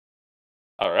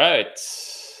All right.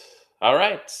 All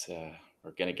right.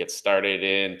 We're going to get started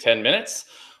in 10 minutes.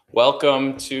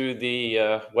 Welcome to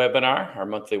the webinar, our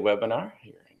monthly webinar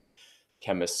here in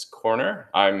Chemist's Corner.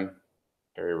 I'm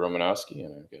Harry Romanowski,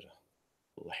 and I've got a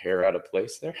little hair out of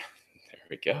place there. There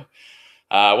we go.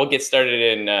 We'll get started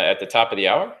in at the top of the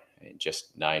hour in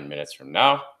just 9 minutes from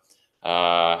now.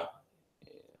 Let's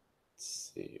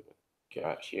see what we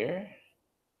got here.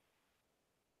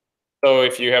 So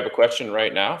if you have a question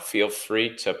right now, feel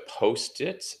free to post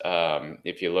it.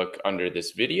 If you look under this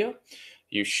video,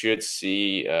 you should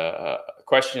see a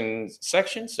questions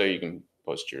section, so you can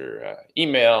post your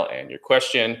email and your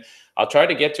question. I'll try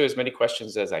to get to as many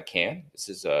questions as I can. This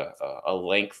is a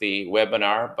lengthy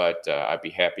webinar, but I'd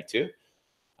be happy to.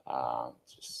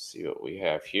 Just see what we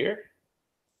have here.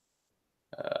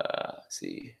 Let's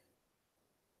see.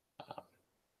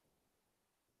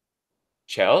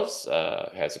 Chels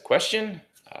has a question.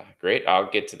 Great. I'll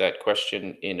get to that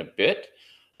question in a bit.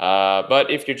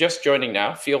 But if you're just joining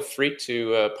now, feel free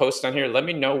to post on here. Let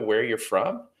me know where you're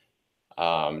from.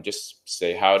 Just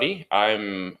say howdy.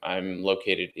 I'm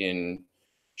located in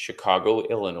Chicago,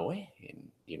 Illinois, in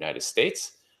the United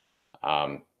States.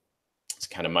 It's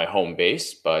kind of my home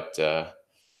base, but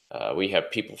we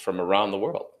have people from around the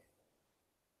world.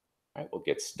 All right, we'll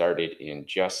get started in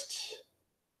just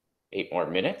 8 more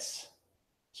minutes.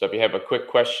 So if you have a quick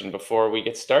question before we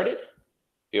get started,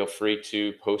 feel free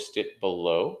to post it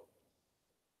below.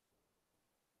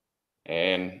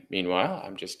 And meanwhile,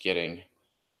 I'm just getting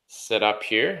set up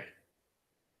here.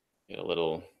 Get a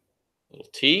little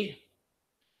tea.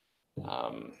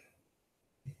 My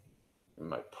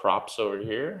props over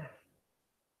here.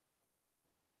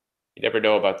 You never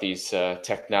know about these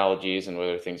technologies and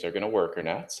whether things are going to work or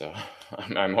not. So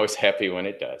I'm always happy when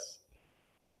it does.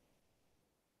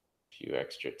 A few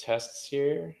extra tests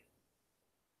here.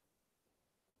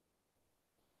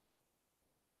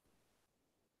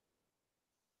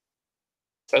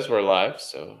 It says we're live,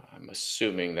 so I'm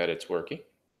assuming that it's working.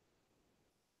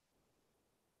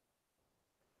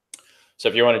 So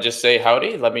if you want to just say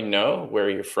howdy, let me know where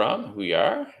you're from, who you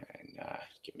are, and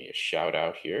give me a shout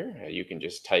out here. You can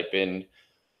just type in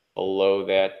below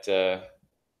that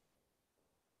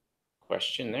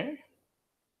question there.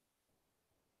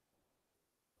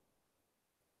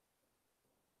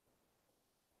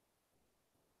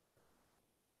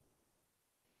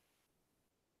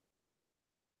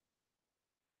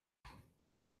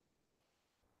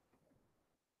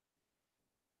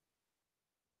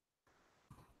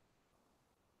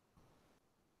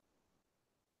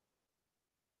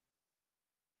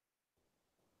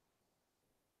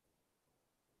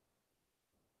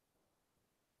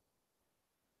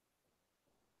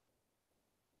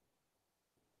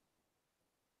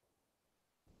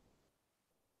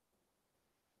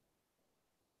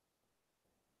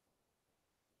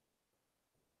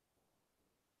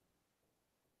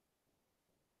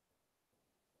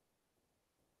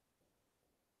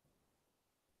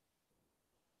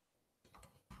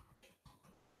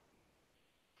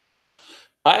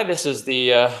 Hi, this is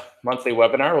the monthly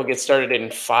webinar. We'll get started in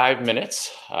 5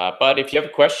 minutes. But if you have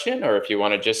a question or if you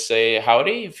want to just say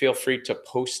howdy, feel free to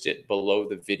post it below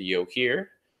the video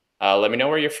here. Let me know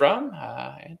where you're from.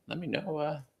 And let me know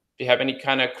if you have any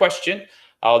kind of question.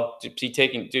 I'll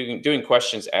be doing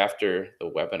questions after the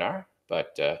webinar.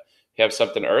 But if you have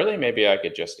something early, maybe I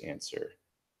could just answer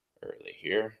early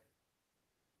here.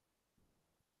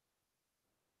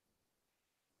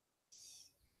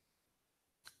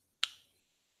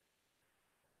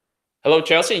 Hello,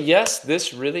 Chelsea. Yes,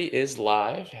 this really is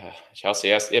live.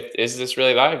 Chelsea asked, "Is this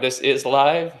really live?" This is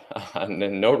live, and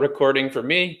then no recording for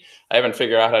me. I haven't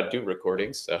figured out how to do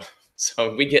recordings,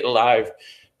 so we get live,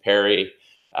 Perry,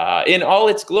 in all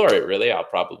its glory. Really, I'll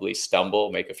probably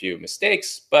stumble, make a few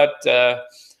mistakes, but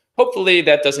hopefully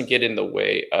that doesn't get in the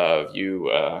way of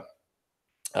you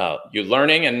you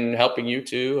learning and helping you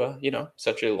to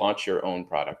essentially launch your own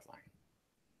product line.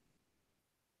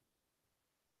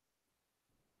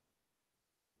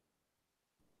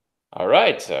 All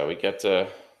right, we get to.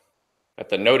 But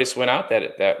the notice went out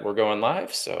that we're going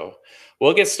live, so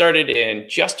we'll get started in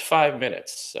just 5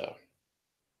 minutes. So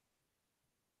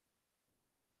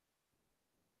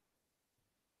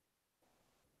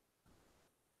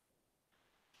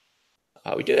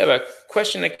we do have a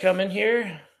question that come in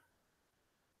here.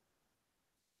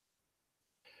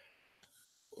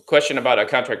 A question about a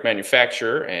contract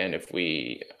manufacturer, and if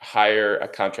we hire a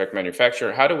contract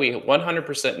manufacturer, how do we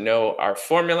 100% know our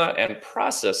formula and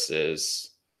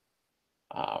processes?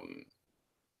 Um,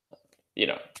 you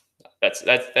know,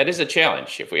 that is a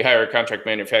challenge. If we hire a contract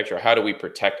manufacturer, how do we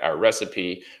protect our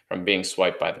recipe from being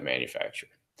swiped by the manufacturer?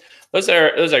 Those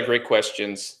are great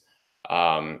questions.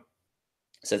 Um,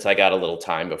 since I got a little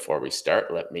time before we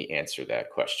start, let me answer that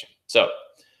question. So,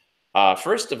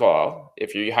 first of all,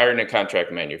 if you're hiring a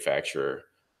contract manufacturer,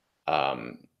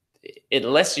 um,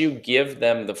 unless you give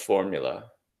them the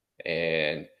formula,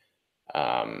 and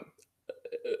um,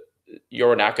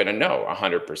 you're not going to know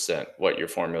 100% what your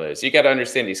formula is. You got to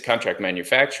understand these contract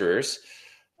manufacturers.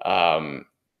 Um,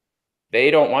 they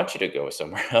don't want you to go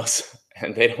somewhere else,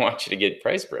 and they don't want you to get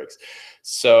price breaks.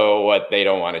 So what they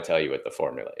don't want to tell you what the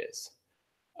formula is.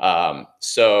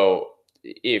 So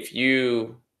if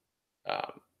you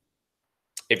um,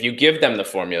 if you give them the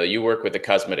formula, you work with a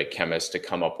cosmetic chemist to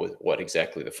come up with what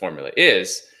exactly the formula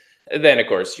is. Then of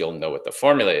course you'll know what the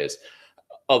formula is.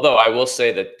 Although I will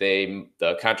say that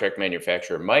the contract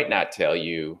manufacturer might not tell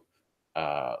you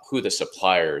who the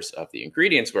suppliers of the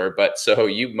ingredients were, but so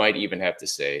you might even have to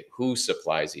say who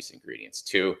supplies these ingredients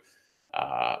to.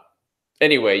 Uh,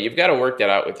 anyway, you've got to work that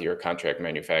out with your contract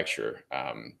manufacturer.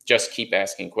 Just keep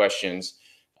asking questions.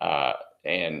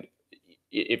 And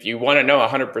if you want to know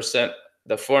 100%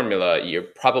 the formula, you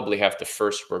probably have to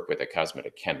first work with a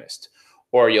cosmetic chemist,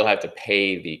 or you'll have to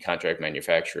pay the contract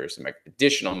manufacturers some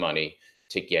additional money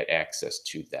to get access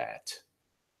to that.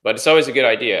 But it's always a good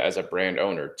idea as a brand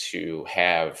owner to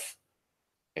have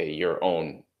your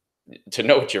own, to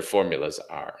know what your formulas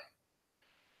are.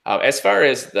 As far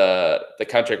as the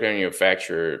contract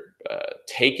manufacturer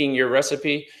taking your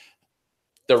recipe,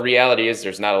 the reality is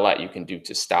there's not a lot you can do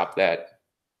to stop that.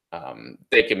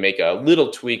 They can make a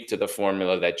little tweak to the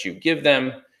formula that you give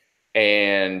them,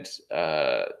 and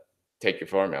take your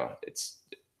formula. It's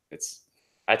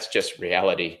That's just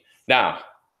reality. Now,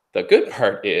 the good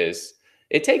part is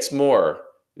it takes more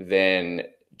than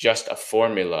just a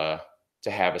formula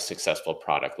to have a successful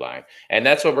product line. And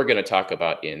that's what we're going to talk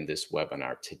about in this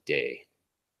webinar today.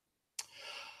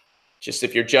 Just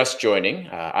if you're just joining,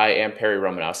 I am Perry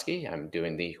Romanowski. I'm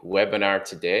doing the webinar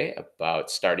today about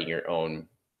starting your own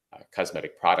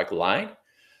cosmetic product line.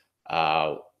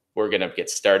 We're going to get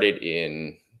started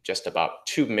in just about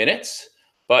 2 minutes.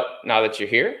 But now that you're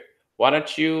here, why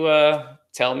don't you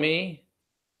tell me,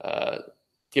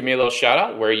 give me a little shout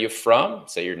out. Where are you from?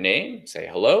 Say your name. Say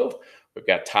hello. We've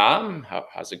got Tom.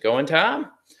 How's it going,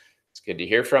 Tom? It's good to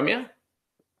hear from you.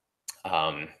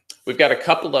 We've got a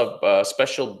couple of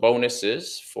special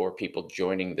bonuses for people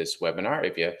joining this webinar.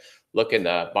 If you look in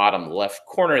the bottom left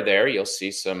corner there, you'll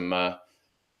see some of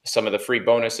the free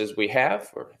bonuses we have,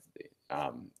 or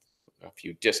a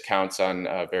few discounts on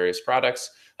various products,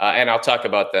 and I'll talk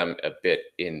about them a bit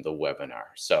in the webinar.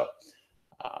 So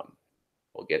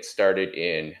we'll get started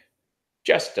in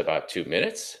just about 2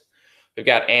 minutes. We've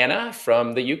got Anna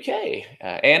from the UK.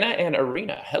 Anna and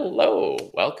Arena, hello.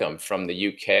 Welcome from the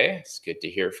UK. It's good to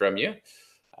hear from you.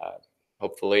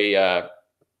 Hopefully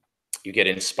you get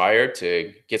inspired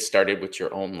to get started with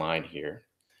your own line here.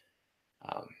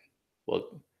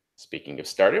 Well, speaking of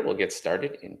started, we'll get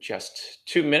started in just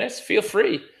 2 minutes. Feel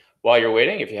free while you're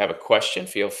waiting. If you have a question,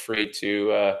 feel free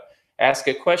to ask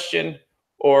a question.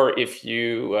 Or if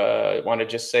you want to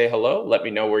just say hello, let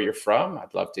me know where you're from.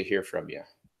 I'd love to hear from you.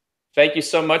 Thank you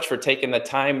so much for taking the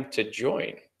time to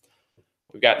join.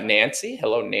 We've got Nancy.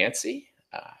 Hello, Nancy.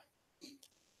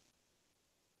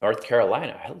 North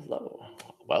Carolina. Hello.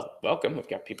 Well, welcome. We've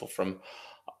got people from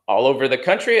all over the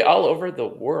country, all over the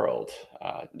world.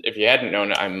 If you hadn't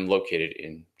known, I'm located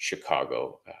in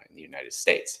Chicago, in the United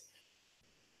States.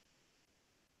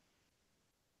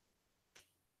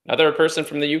 Another person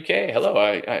from the UK. Hello.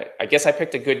 I guess I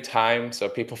picked a good time so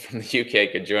people from the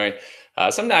UK could join.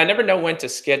 Sometimes I never know when to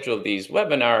schedule these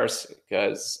webinars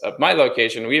because of my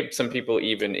location. We have some people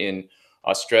even in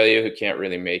Australia who can't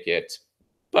really make it.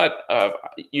 But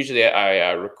usually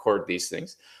I record these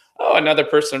things. Oh, another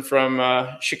person from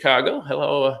Chicago.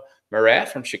 Hello, Marat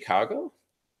from Chicago.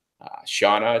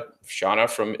 Shauna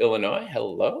from Illinois.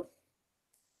 Hello.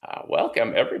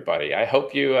 Welcome, everybody. I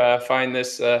hope you find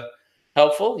this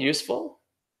helpful, useful.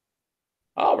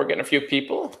 Oh, we're getting a few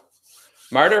people.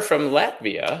 Marta from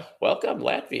Latvia. Welcome,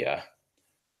 Latvia.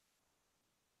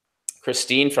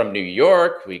 Christine from New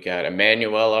York. We got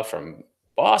Emanuela from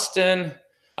Boston.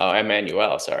 Oh,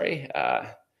 Emanuel, sorry.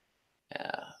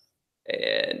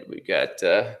 And we got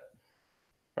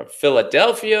from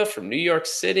Philadelphia, from New York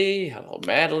City. Hello,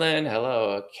 Madeline.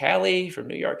 Hello, Callie from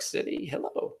New York City.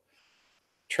 Hello.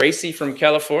 Tracy from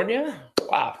California.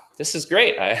 Wow, this is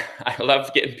great. I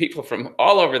love getting people from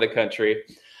all over the country.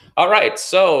 All right,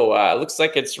 so looks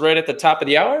like it's right at the top of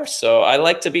the hour, so I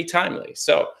like to be timely.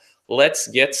 So let's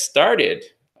get started.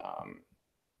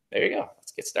 There you go.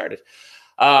 Let's get started.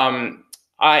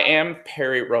 I am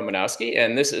Perry Romanowski,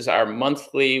 and this is our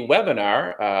monthly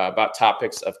webinar about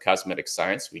topics of cosmetic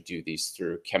science. We do these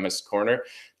through Chemist Corner.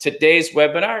 Today's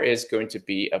webinar is going to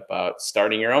be about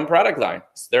starting your own product line.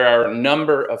 There are a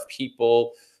number of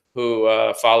people who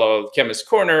follow Chemist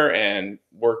Corner and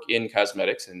work in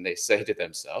cosmetics, and they say to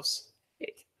themselves,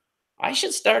 hey, I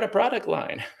should start a product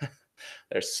line.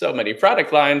 There's so many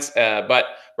product lines, but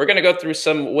we're going to go through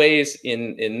some ways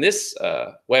in this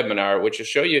webinar, which will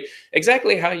show you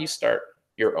exactly how you start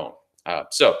your own.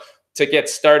 So to get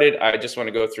started, I just want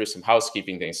to go through some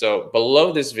housekeeping things. So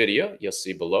below this video, you'll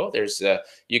see below, there's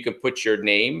you can put your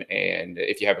name, and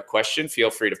if you have a question,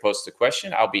 feel free to post a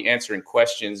question. I'll be answering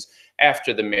questions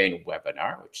after the main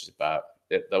webinar, which is about,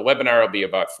 the webinar will be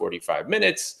about 45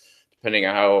 minutes, depending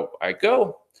on how I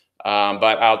go.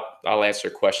 But I'll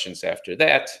answer questions after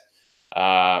that.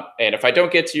 And if I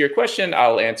don't get to your question,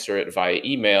 I'll answer it via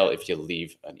email if you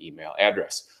leave an email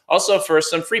address. Also, for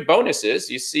some free bonuses,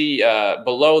 you see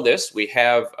below this, we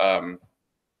have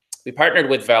we partnered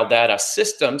with Valdata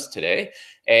Systems today,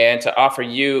 and to offer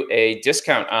you a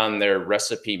discount on their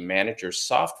recipe manager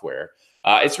software.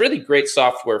 It's really great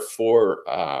software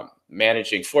for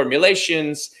managing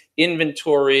formulations,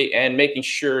 inventory, and making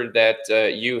sure that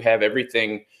you have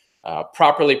everything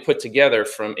properly put together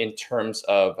in terms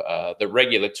of the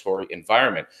regulatory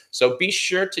environment. So be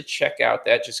sure to check out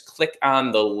that. Just click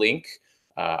on the link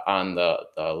on the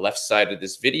left side of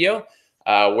this video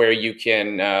where you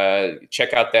can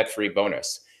check out that free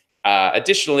bonus.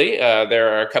 Additionally,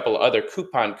 there are a couple of other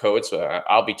coupon codes.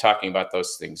 I'll be talking about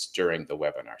those things during the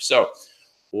webinar. So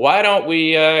why don't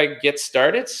we get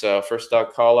started? So first I'll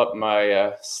call up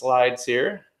my slides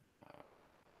here.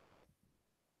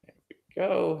 There we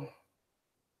go.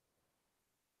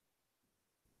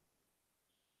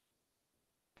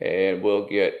 And we'll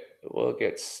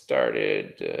get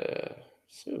started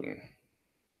soon.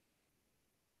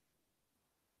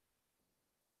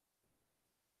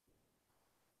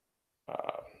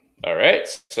 All right,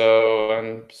 so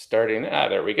I'm starting.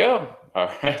 There we go.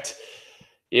 All right.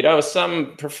 You know,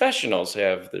 some professionals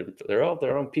have they're all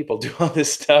their own people do all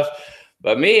this stuff,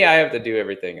 but me, I have to do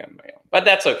everything on my own. But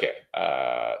that's okay.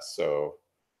 So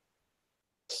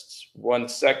just 1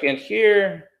 second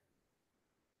here.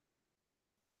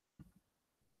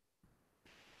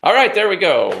 All right, there we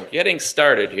go. Getting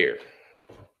started here.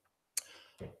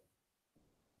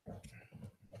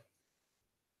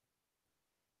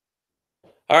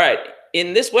 All right,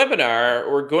 in this webinar,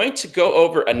 we're going to go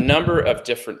over a number of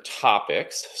different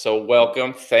topics. So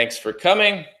welcome, thanks for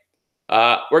coming.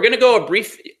 We're going to go a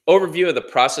brief overview of the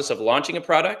process of launching a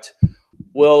product.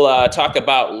 We'll talk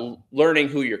about learning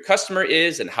who your customer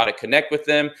is and how to connect with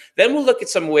them. Then we'll look at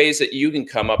some ways that you can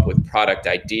come up with product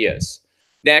ideas.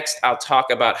 Next, I'll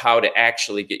talk about how to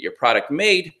actually get your product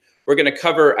made. We're going to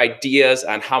cover ideas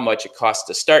on how much it costs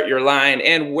to start your line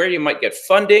and where you might get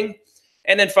funding.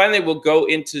 And then finally, we'll go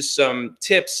into some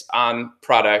tips on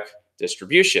product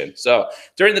distribution. So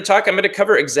during the talk, I'm going to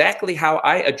cover exactly how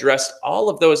I addressed all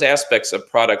of those aspects of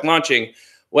product launching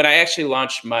when I actually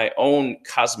launched my own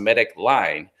cosmetic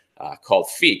line called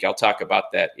Feek. I'll talk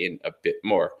about that in a bit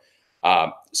more.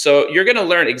 So you're going to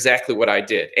learn exactly what I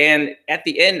did. And at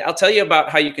the end, I'll tell you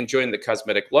about how you can join the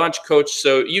Cosmetic Launch Coach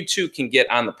so you too can get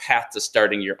on the path to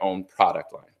starting your own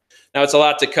product line. Now, it's a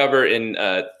lot to cover in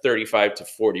 35 to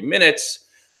 40 minutes,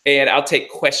 and I'll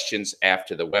take questions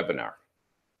after the webinar.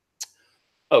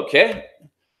 Okay,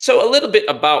 so a little bit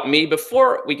about me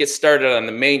before we get started on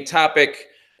the main topic.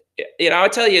 You know, I'll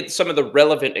tell you some of the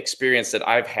relevant experience that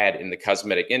I've had in the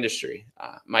cosmetic industry.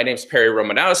 My name's Perry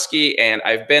Romanowski, and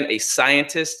I've been a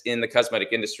scientist in the cosmetic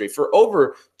industry for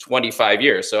over 25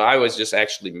 years. So I was just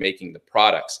actually making the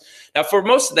products. Now, for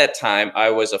most of that time, I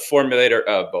was a formulator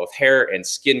of both hair and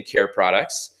skincare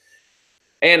products.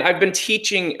 And I've been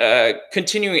teaching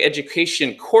continuing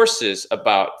education courses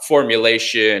about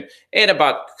formulation and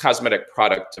about cosmetic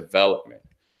product development.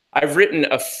 I've written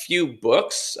a few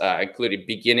books, including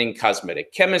Beginning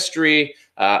Cosmetic Chemistry,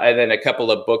 and then a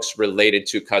couple of books related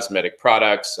to cosmetic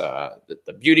products,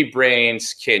 the Beauty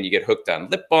Brains, Can You Get Hooked on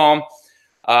Lip Balm?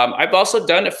 I've also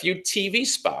done a few TV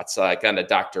spots, like on the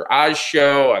Dr. Oz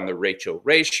show, on the Rachel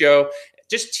Ray show,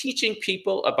 just teaching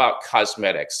people about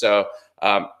cosmetics. So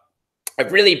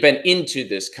I've really been into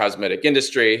this cosmetic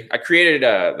industry. I created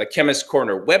the Chemist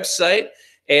Corner website,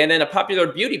 and then a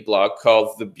popular beauty blog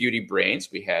called The Beauty Brains.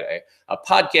 We had a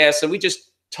podcast, and we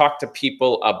just talked to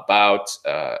people about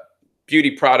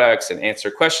beauty products and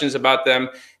answer questions about them.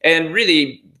 And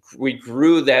really, we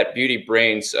grew that Beauty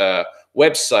Brains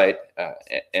website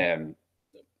and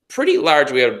pretty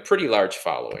large. We had a pretty large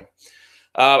following.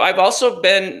 I'm also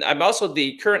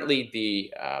currently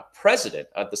the president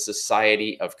of the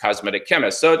Society of Cosmetic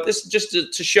Chemists. So this is just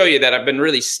to show you that I've been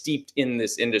really steeped in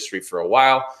this industry for a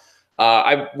while.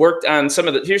 I've worked on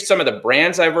here's some of the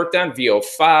brands I've worked on: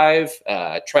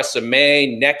 VO5,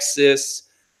 Tresemme, Nexus.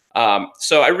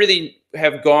 So I really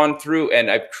have gone through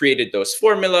and I've created those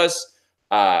formulas.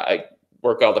 I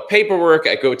work all the paperwork.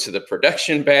 I go to the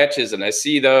production batches and I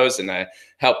see those and I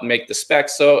help make the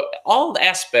specs. So all the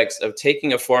aspects of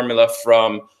taking a formula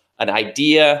from an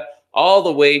idea all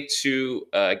the way to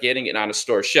getting it on a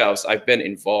store shelves, I've been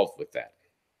involved with that.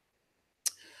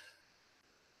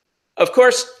 Of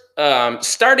course,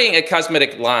 starting a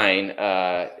cosmetic line,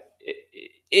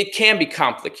 it can be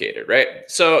complicated, right?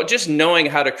 So just knowing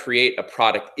how to create a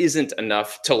product isn't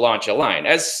enough to launch a line.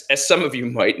 As some of you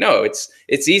might know,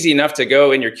 it's easy enough to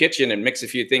go in your kitchen and mix a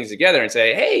few things together and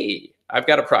say, hey, I've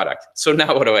got a product. So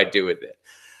now what do I do with it?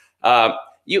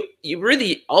 You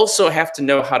really also have to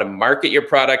know how to market your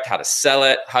product, how to sell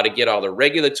it, how to get all the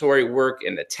regulatory work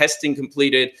and the testing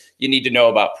completed. You need to know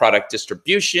about product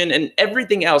distribution and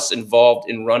everything else involved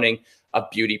in running a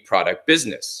beauty product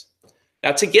business.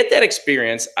 Now, to get that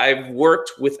experience, I've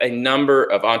worked with a number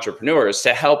of entrepreneurs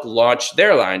to help launch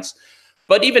their lines.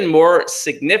 But even more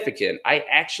significant, I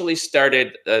actually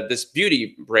started this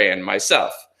beauty brand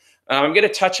myself. I'm going to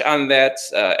touch on that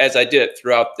as I did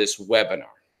throughout this webinar.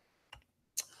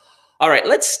 All right,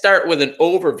 let's start with an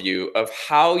overview of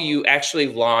how you actually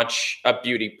launch a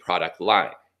beauty product line.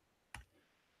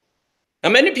 Now,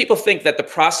 many people think that the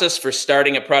process for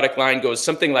starting a product line goes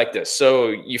something like this. So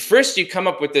you come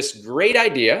up with this great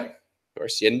idea. Of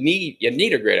course, you need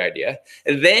a great idea.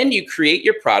 And then you create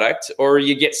your product or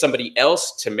you get somebody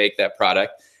else to make that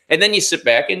product. And then you sit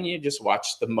back and you just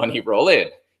watch the money roll in.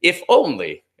 If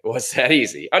only it was that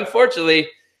easy. Unfortunately,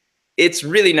 it's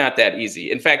really not that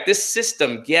easy. In fact, this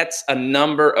system gets a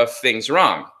number of things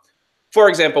wrong. For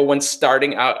example, when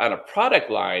starting out on a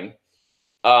product line,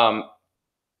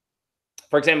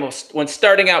 when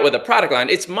starting out with a product line,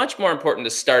 it's much more important to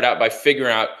start out by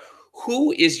figuring out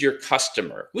who is your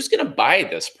customer, who's going to buy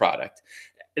this product.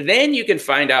 Then you can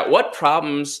find out what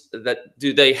problems that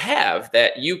do they have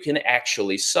that you can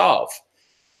actually solve.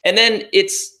 And then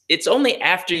it's only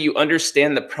after you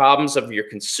understand the problems of your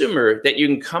consumer that you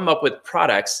can come up with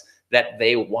products that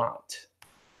they want.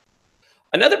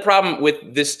 Another problem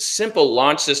with this simple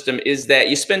launch system is that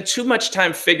you spend too much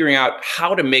time figuring out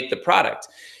how to make the product.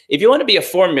 If you want to be a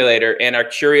formulator and are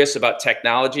curious about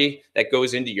technology that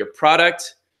goes into your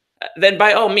product, then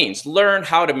by all means, learn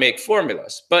how to make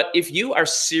formulas. But if you are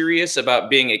serious about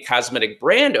being a cosmetic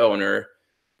brand owner,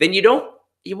 then you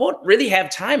won't really have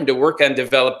time to work on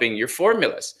developing your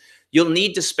formulas. You'll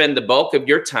need to spend the bulk of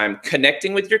your time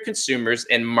connecting with your consumers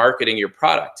and marketing your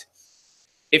product.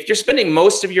 If you're spending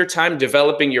most of your time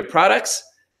developing your products,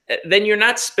 then you're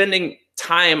not spending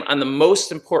time on the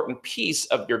most important piece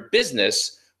of your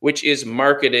business, which is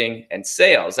marketing and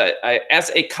sales.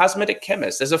 As a cosmetic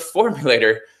chemist, as a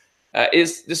formulator,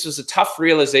 this was a tough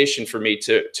realization for me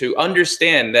to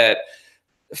understand that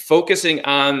focusing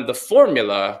on the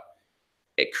formula,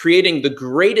 creating the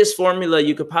greatest formula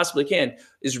you could possibly can,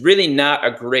 is really not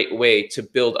a great way to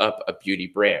build up a beauty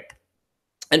brand.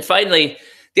 And finally,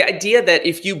 the idea that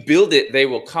if you build it, they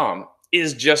will come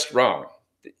is just wrong.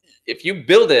 If you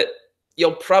build it,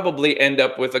 you'll probably end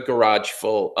up with a garage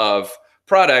full of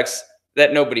products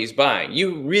that nobody's buying.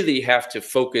 You really have to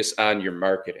focus on your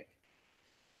marketing.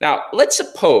 Now, let's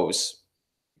suppose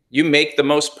you make the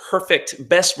most perfect,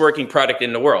 best working product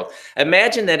in the world.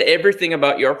 Imagine that everything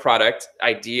about your product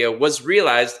idea was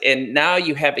realized and now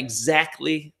you have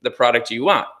exactly the product you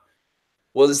want.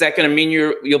 Well, is that going to mean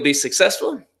you'll be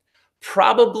successful?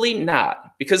 Probably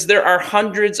not, because there are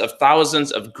hundreds of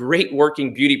thousands of great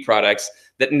working beauty products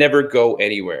that never go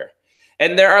anywhere.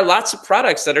 And there are lots of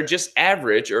products that are just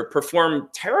average or perform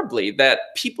terribly that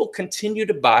people continue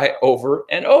to buy over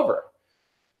and over.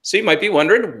 So you might be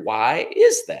wondering, why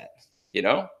is that?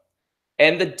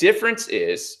 And the difference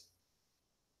is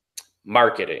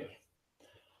marketing.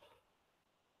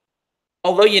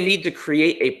 Although you need to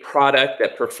create a product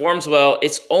that performs well,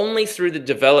 it's only through the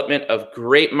development of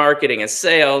great marketing and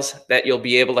sales that you'll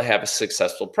be able to have a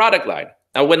successful product line.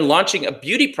 Now, when launching a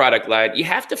beauty product line, you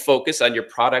have to focus on your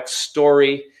product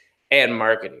story and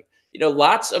marketing.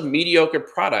 Lots of mediocre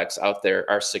products out there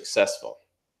are successful.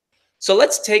 So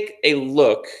let's take a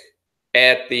look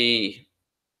at the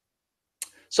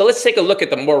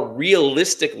more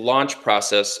realistic launch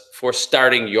process for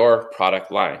starting your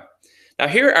product line. Now,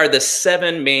 here are the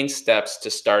 7 main steps to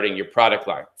starting your product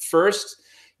line. First,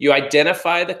 you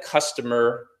identify the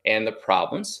customer and the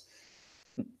problems.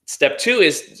 Step two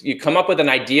is you come up with an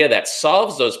idea that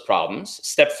solves those problems.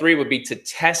 Step three would be to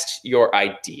test your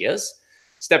ideas.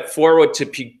 Step four would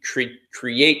to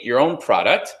create your own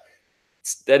product.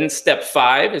 Then step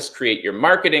five is create your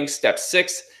marketing. Step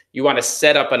six, you want to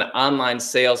set up an online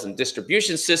sales and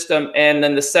distribution system. And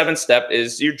then the seventh step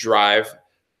is you drive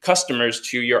customers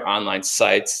to your online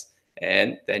sites,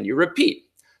 and then you repeat.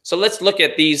 So let's look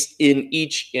at these in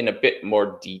a bit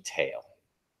more detail.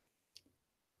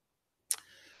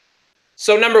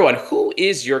 So number one, who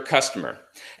is your customer?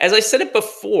 As I said it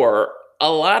before,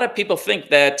 a lot of people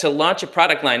think that to launch a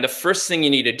product line, the first thing you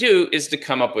need to do is to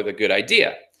come up with a good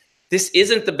idea. This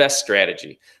isn't the best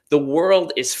strategy. The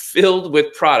world is filled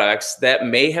with products that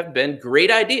may have been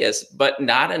great ideas, but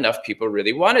not enough people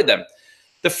really wanted them.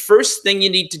 The first thing you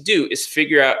need to do is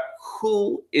figure out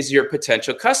who is your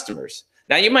potential customers.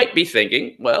 Now you might be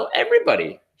thinking, well,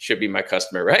 everybody should be my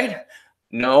customer, right?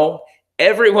 No,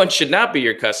 everyone should not be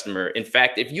your customer. In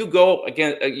fact, if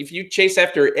you chase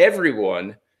after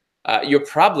everyone, you're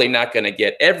probably not going to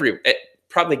get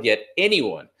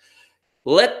anyone.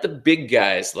 Let the big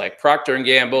guys like Procter &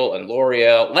 Gamble and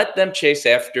L'Oreal, let them chase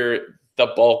after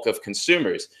the bulk of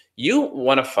consumers. You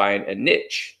want to find a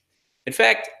niche. In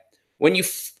fact, when you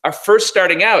are first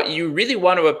starting out, you really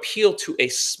want to appeal to a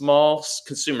small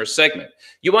consumer segment.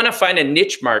 You want to find a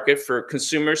niche market for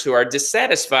consumers who are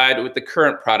dissatisfied with the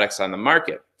current products on the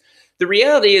market. The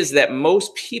reality is that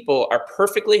most people are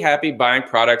perfectly happy buying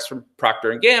products from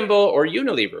Procter & Gamble or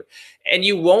Unilever, and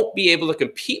you won't be able to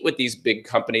compete with these big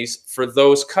companies for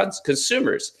those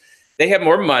consumers. They have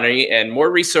more money and more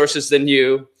resources than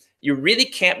you. You really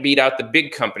can't beat out the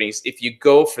big companies if you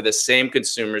go for the same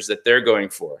consumers that they're going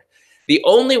for. The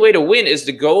only way to win is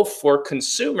to go for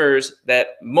consumers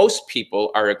that most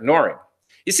people are ignoring.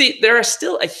 You see, there are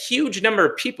still a huge number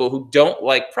of people who don't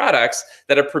like products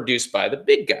that are produced by the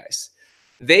big guys.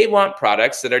 They want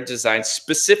products that are designed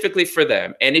specifically for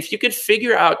them. And if you could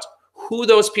figure out who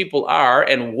those people are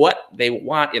and what they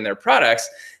want in their products,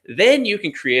 then you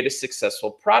can create a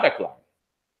successful product line.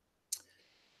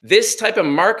 This type of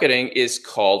marketing is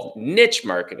called niche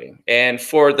marketing. And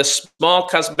for the small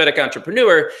cosmetic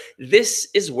entrepreneur, this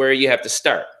is where you have to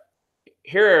start.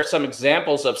 Here are some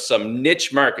examples of some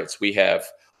niche markets. We have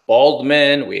bald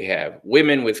men, we have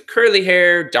women with curly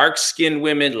hair, dark-skinned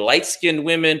women, light-skinned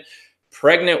women,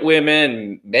 pregnant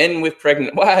women, men with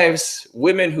pregnant wives,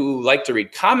 women who like to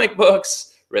read comic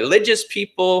books, religious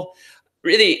people.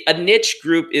 Really, a niche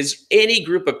group is any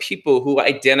group of people who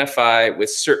identify with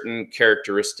certain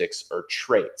characteristics or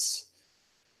traits.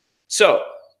 So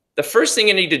the first thing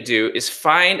you need to do is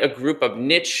find a group of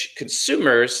niche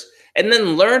consumers and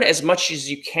then learn as much as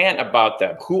you can about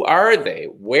them. Who are they?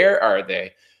 Where are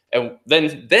they? And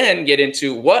then get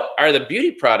into what are the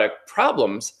beauty product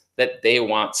problems that they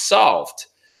want solved.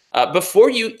 Before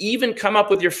you even come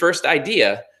up with your first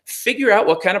idea, figure out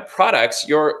what kind of products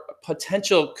your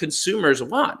potential consumers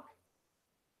want.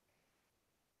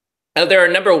 Now, there are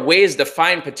a number of ways to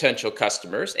find potential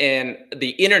customers, and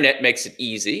the internet makes it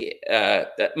easy,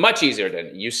 much easier than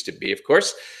it used to be, of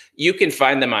course. You can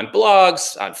find them on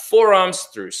blogs, on forums,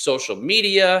 through social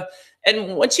media.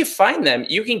 And once you find them,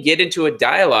 you can get into a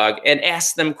dialogue and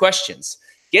ask them questions.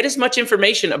 Get as much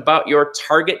information about your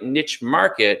target niche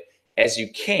market as you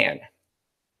can.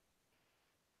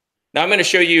 Now I'm going to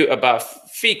show you about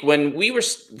Feek. When we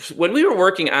were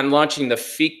working on launching the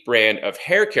Feek brand of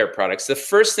hair care products, the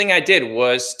first thing I did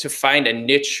was to find a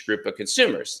niche group of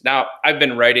consumers. Now, I've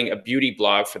been writing a beauty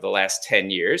blog for the last 10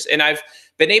 years, and I've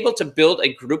been able to build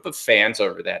a group of fans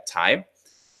over that time.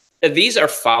 These are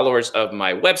followers of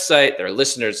my website, they're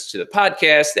listeners to the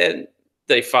podcast, and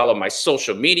they follow my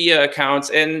social media accounts.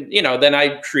 And, then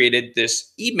I created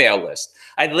this email list.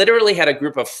 I literally had a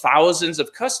group of thousands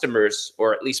of customers,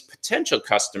 or at least potential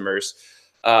customers,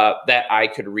 that I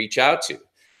could reach out to.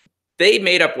 They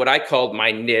made up what I called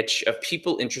my niche of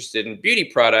people interested in beauty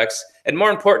products. And more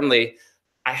importantly,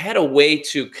 I had a way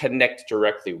to connect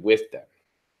directly with them.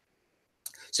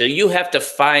 So you have to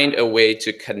find a way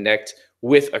to connect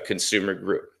with a consumer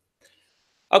group.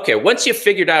 Okay, once you've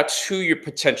figured out who your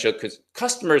potential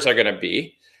customers are going to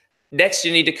be, next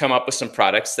you need to come up with some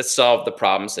products that solve the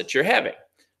problems that you're having,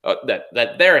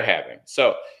 that they're having.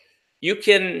 So you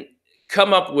can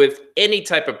come up with any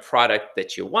type of product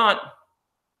that you want,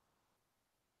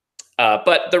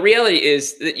 but the reality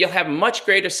is that you'll have much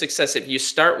greater success if you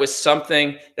start with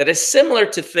something that is similar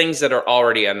to things that are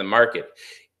already on the market.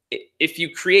 If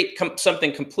you create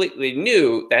something completely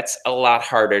new, that's a lot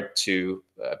harder to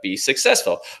be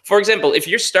successful. For example, if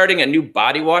you're starting a new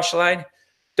body wash line,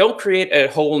 don't create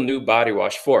a whole new body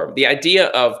wash form. The idea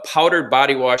of powdered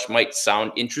body wash might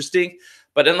sound interesting,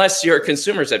 But unless your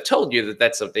consumers have told you that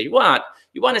that's something you want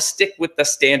to stick with the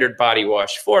standard body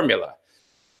wash formula.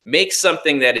 Make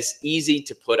something that is easy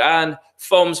to put on,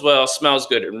 foams well, smells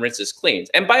good, and rinses clean.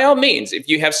 And by all means, if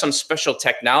you have some special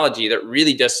technology that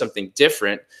really does something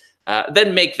different,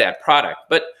 then make that product.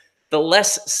 But the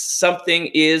less something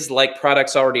is like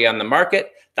products already on the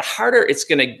market, the harder it's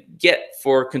going to get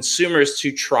for consumers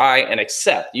to try and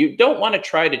accept. You don't want to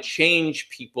try to change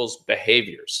people's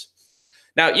behaviors.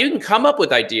 Now, you can come up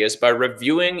with ideas by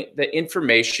reviewing the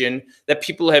information that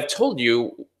people have told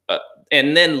you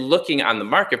and then looking on the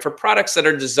market for products that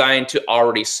are designed to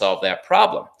already solve that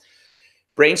problem.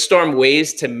 Brainstorm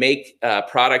ways to make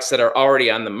products that are already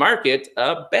on the market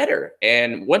better.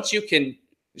 And once you can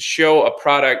show a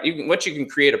product, once you can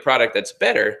create a product that's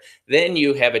better, then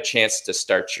you have a chance to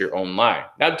start your own line.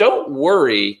 Now, don't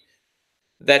worry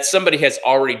that somebody has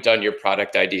already done your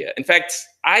product idea. In fact,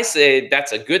 I say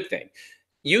that's a good thing.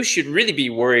 You should really be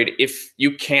worried if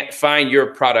you can't find your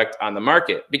product on the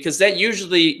market, because that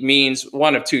usually means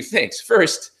one of two things.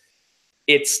 First,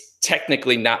 it's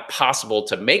technically not possible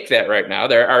to make that right now.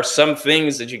 There are some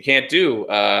things that you can't do.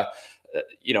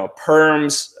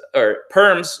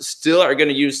 Perms still are going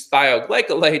to use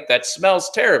thioglycolate that smells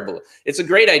terrible. It's a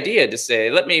great idea to say,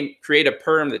 let me create a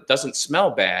perm that doesn't smell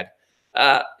bad.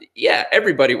 Yeah,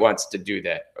 everybody wants to do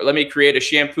that. Or let me create a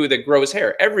shampoo that grows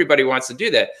hair. Everybody wants to do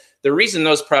that. The reason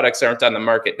those products aren't on the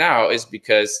market now is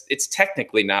because it's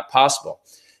technically not possible.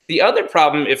 The other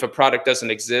problem, if a product doesn't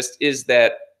exist, is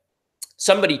that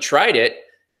somebody tried it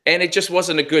and it just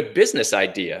wasn't a good business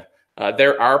idea.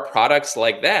 There are products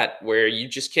like that where you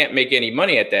just can't make any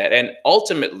money at that. And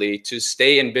ultimately, to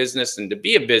stay in business and to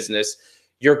be a business,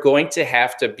 you're going to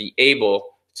have to be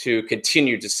able to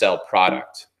continue to sell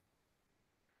product.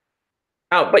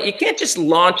 But you can't just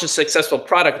launch a successful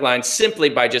product line simply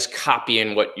by just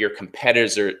copying what your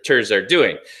competitors are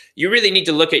doing. You really need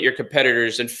to look at your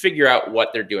competitors and figure out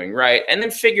what they're doing right, and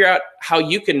then figure out how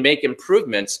you can make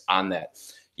improvements on that.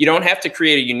 You don't have to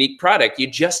create a unique product. You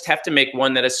just have to make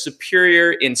one that is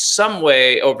superior in some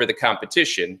way over the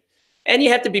competition. And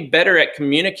you have to be better at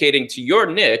communicating to your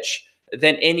niche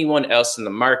than anyone else in the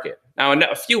market. Now,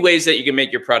 a few ways that you can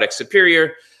make your product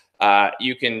superior.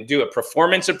 You can do a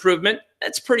performance improvement.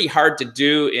 That's pretty hard to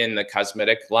do in the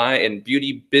cosmetic line and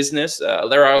beauty business.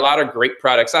 There are a lot of great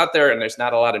products out there, and there's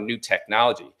not a lot of new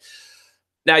technology.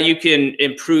 Now, you can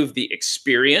improve the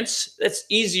experience. That's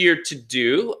easier to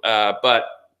do, but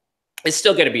it's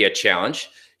still going to be a challenge.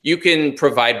 You can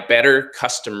provide better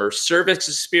customer service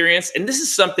experience, and this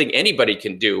is something anybody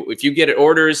can do. If you get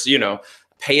orders,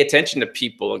 pay attention to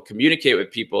people and communicate with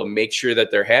people and make sure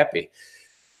that they're happy.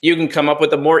 You can come up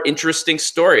with a more interesting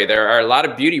story. There are a lot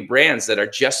of beauty brands that are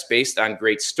just based on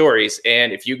great stories.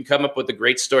 And if you can come up with a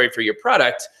great story for your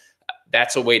product,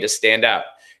 that's a way to stand out.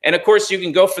 And of course, you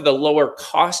can go for the lower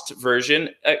cost version.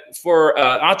 For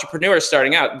entrepreneurs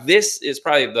starting out, this is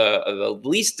probably the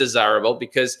least desirable,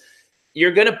 because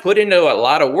you're going to put into a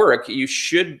lot of work. You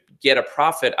should get a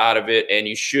profit out of it, and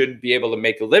you should be able to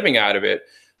make a living out of it.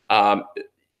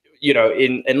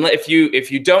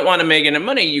 If you don't want to make any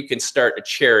money, you can start a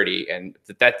charity, and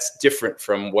that's different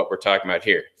from what we're talking about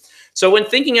here. So when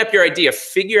thinking up your idea,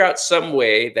 figure out some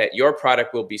way that your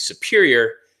product will be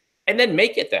superior, and then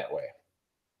make it that way.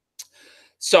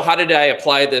 So how did I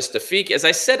apply this to Feek? As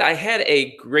I said, I had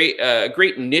a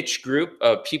great niche group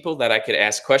of people that I could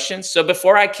ask questions. So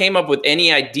before I came up with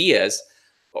any ideas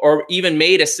or even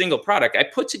made a single product, I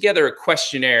put together a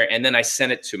questionnaire, and then I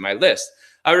sent it to my list.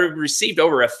 I received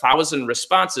over 1,000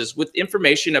 responses with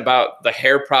information about the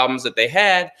hair problems that they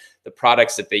had, the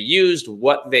products that they used,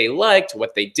 what they liked,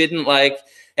 what they didn't like,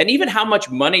 and even how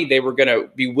much money they were going to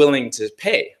be willing to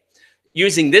pay.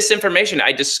 Using this information,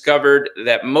 I discovered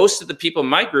that most of the people in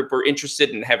my group were interested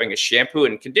in having a shampoo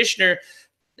and conditioner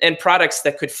and products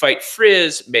that could fight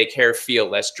frizz, make hair feel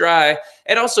less dry,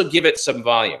 and also give it some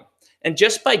volume. And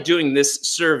just by doing this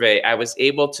survey, I was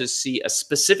able to see a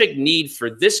specific need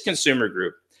for this consumer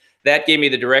group. That gave me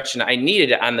the direction I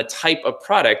needed on the type of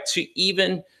product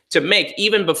to make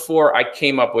even before I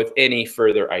came up with any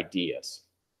further ideas.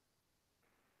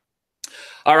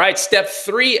 All right, step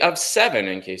 3 of 7,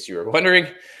 in case you were wondering.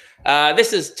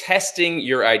 This is testing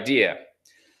your idea.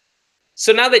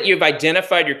 So now that you've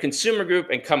identified your consumer group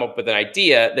and come up with an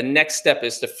idea, the next step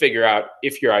is to figure out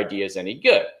if your idea is any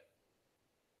good.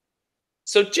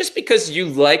 So just because you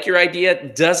like your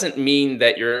idea doesn't mean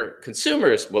that your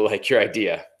consumers will like your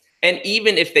idea. And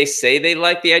even if they say they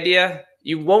like the idea,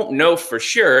 You won't know for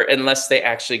sure unless they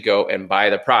actually go and buy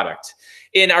the product.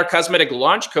 In our cosmetic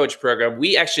launch coach program,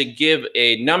 we actually give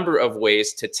a number of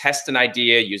ways to test an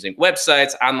idea using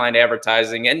websites, online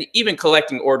advertising, and even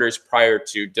collecting orders prior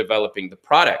to developing the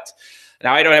product.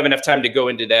 Now, I don't have enough time to go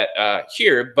into that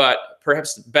here, but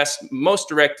perhaps the best, most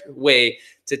direct way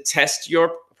to test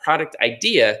your product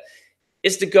idea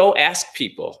is to go ask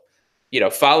people.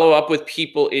 Follow up with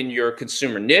people in your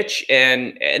consumer niche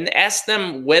and ask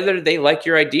them whether they like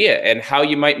your idea and how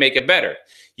you might make it better.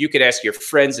 You could ask your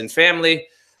friends and family,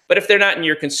 but if they're not in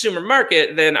your consumer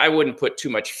market, then I wouldn't put too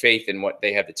much faith in what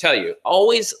they have to tell you.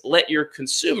 Always let your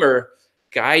consumer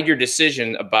guide your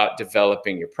decision about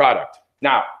developing your product.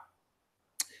 Now,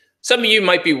 some of you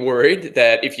might be worried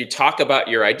that if you talk about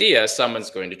your idea,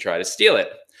 someone's going to try to steal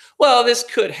it. Well, this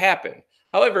could happen.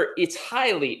 However, it's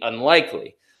highly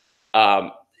unlikely.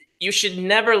 You should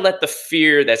never let the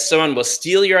fear that someone will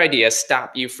steal your idea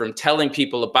stop you from telling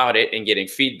people about it and getting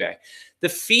feedback. The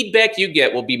feedback you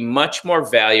get will be much more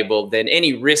valuable than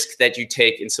any risk that you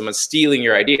take in someone stealing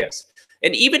your ideas.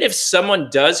 And even if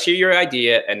someone does hear your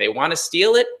idea and they want to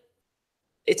steal it,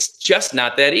 it's just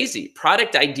not that easy.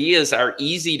 Product ideas are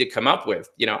easy to come up with.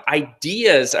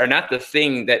 Ideas are not the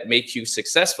thing that make you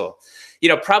successful.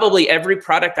 Probably every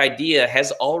product idea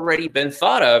has already been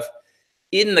thought of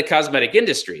in the cosmetic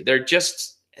industry. There are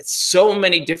just so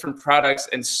many different products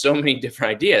and so many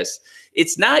different ideas.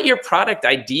 It's not your product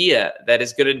idea that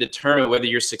is going to determine whether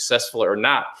you're successful or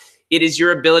not. It is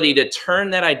your ability to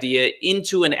turn that idea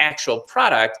into an actual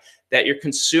product that your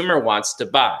consumer wants to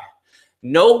buy.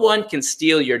 No one can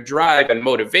steal your drive and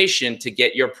motivation to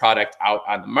get your product out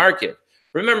on the market.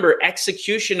 Remember,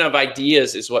 execution of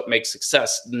ideas is what makes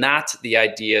success, not the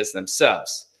ideas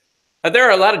themselves. Now, there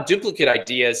are a lot of duplicate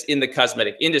ideas in the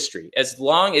cosmetic industry. As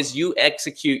long as you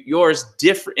execute yours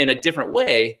in a different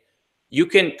way, you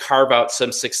can carve out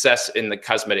some success in the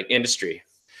cosmetic industry.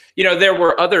 There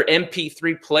were other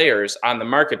MP3 players on the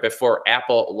market before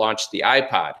Apple launched the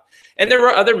iPod. And there were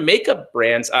other makeup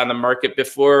brands on the market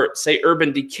before, say,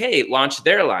 Urban Decay launched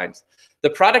their lines. The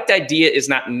product idea is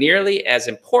not nearly as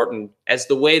important as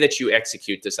the way that you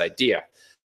execute this idea.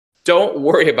 Don't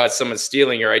worry about someone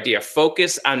stealing your idea.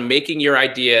 Focus on making your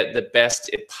idea the best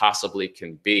it possibly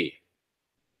can be.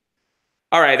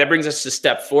 All right, that brings us to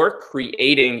step 4,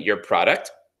 creating your product.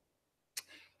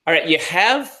 All right, you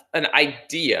have an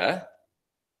idea.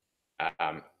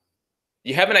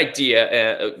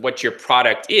 What your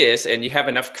product is, and you have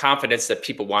enough confidence that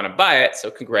people want to buy it.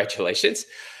 So congratulations.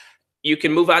 You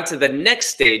can move on to the next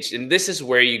stage, and this is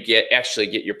where you actually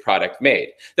get your product made.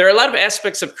 There are a lot of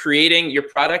aspects of creating your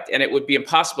product, and it would be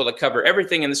impossible to cover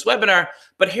everything in this webinar,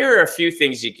 but here are a few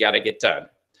things you got to get done.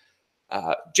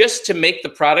 Just to make the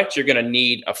product, you're going to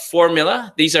need a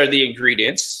formula. These are the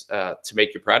ingredients to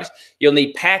make your product. You'll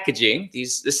need packaging.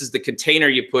 This is the container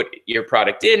you put your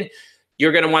product in.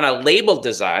 You're going to want a label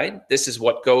design. This is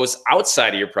what goes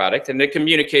outside of your product, and it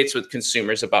communicates with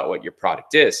consumers about what your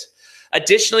product is.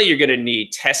 Additionally, you're going to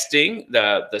need testing,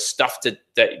 the stuff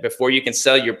that before you can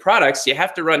sell your products, you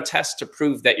have to run tests to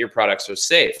prove that your products are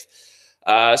safe.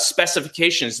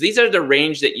 Specifications, these are the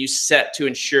range that you set to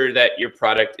ensure that your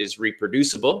product is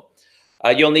reproducible.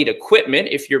 You'll need equipment.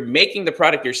 If you're making the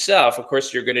product yourself, of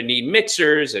course, you're going to need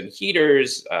mixers and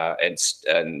heaters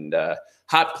and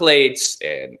hot plates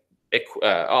and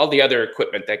all the other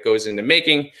equipment that goes into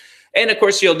making. And of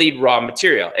course, you'll need raw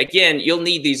material. Again, you'll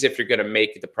need these if you're going to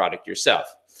make the product yourself.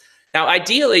 Now,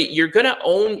 ideally, you're going to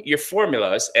own your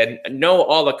formulas and know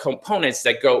all the components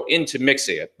that go into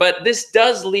mixing it. But this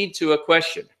does lead to a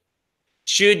question.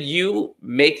 Should you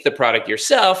make the product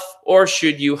yourself, or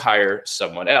should you hire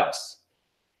someone else?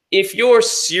 If you're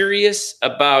serious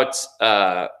about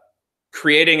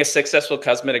creating a successful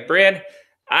cosmetic brand,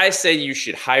 I say you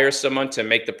should hire someone to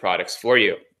make the products for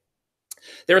you.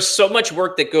 There's so much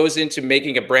work that goes into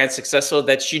making a brand successful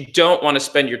that you don't want to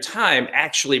spend your time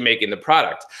actually making the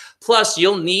product. Plus,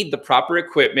 you'll need the proper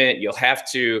equipment. You'll have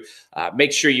to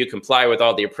make sure you comply with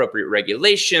all the appropriate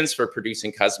regulations for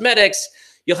producing cosmetics.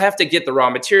 You'll have to get the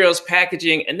raw materials,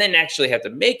 packaging, and then actually have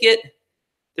to make it.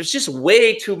 There's just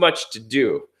way too much to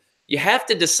do. You have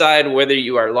to decide whether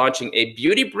you are launching a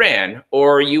beauty brand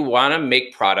or you want to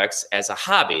make products as a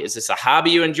hobby. Is this a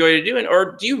hobby you enjoy to do,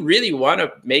 or do you really want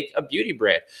to make a beauty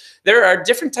brand? There are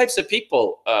different types of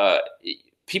people,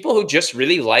 people who just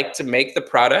really like to make the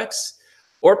products,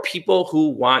 or people who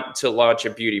want to launch a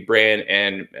beauty brand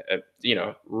and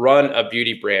run a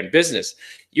beauty brand business.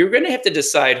 You're going to have to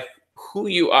decide who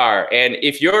you are. And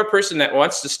if you're a person that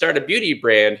wants to start a beauty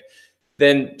brand,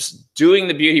 then doing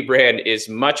the beauty brand is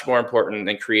much more important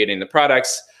than creating the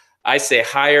products. I say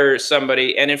hire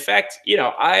somebody. And in fact,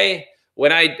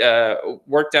 when I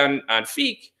worked on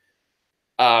Feek,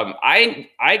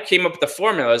 I came up with the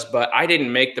formulas, but I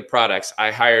didn't make the products.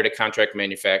 I hired a contract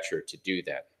manufacturer to do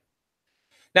that.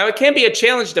 Now, it can be a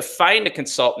challenge to find a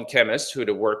consultant chemist who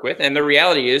to work with. And the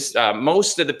reality is,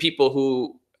 most of the people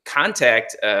who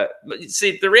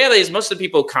the reality is most of the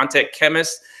people who contact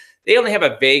chemists, they only have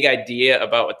a vague idea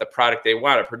about what the product they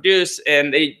want to produce,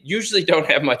 and they usually don't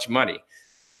have much money.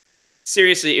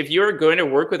 Seriously, if you're going to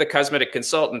work with a cosmetic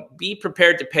consultant, be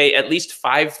prepared to pay at least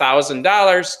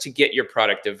 $5,000 to get your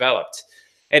product developed.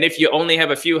 And if you only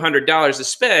have a few $100s to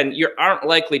spend, you aren't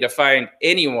likely to find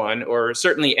anyone, or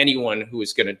certainly anyone, who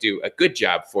is going to do a good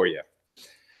job for you.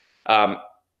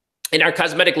 In our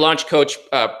Cosmetic Launch Coach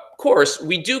course,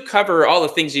 we do cover all the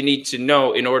things you need to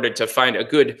know in order to find a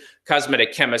good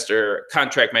cosmetic chemist or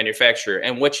contract manufacturer,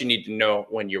 and what you need to know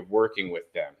when you're working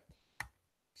with them.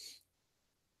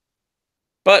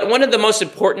 But one of the most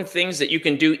important things that you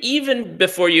can do even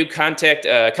before you contact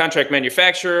a contract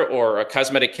manufacturer or a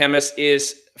cosmetic chemist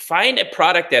is find a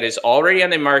product that is already on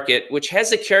the market, which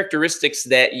has the characteristics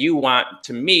that you want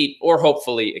to meet or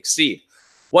hopefully exceed.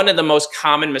 One of the most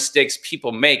common mistakes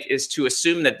people make is to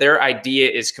assume that their idea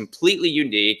is completely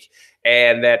unique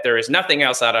and that there is nothing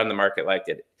else out on the market like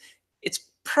it. It's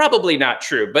probably not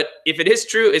true, but if it is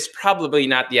true, it's probably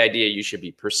not the idea you should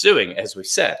be pursuing, as we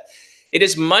said. It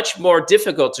is much more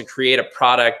difficult to create a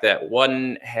product that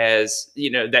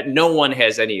that no one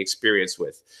has any experience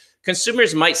with.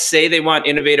 Consumers might say they want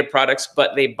innovative products,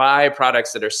 but they buy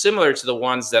products that are similar to the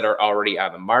ones that are already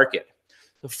on the market.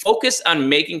 Focus on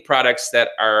making products that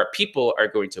people are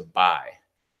going to buy.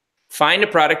 Find a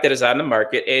product that is on the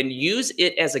market and use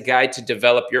it as a guide to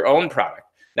develop your own product.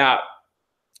 Now,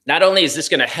 not only is this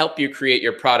going to help you create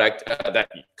your product that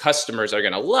customers are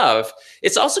going to love,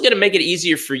 it's also going to make it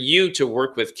easier for you to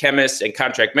work with chemists and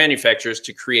contract manufacturers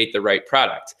to create the right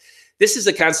product. This is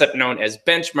a concept known as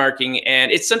benchmarking,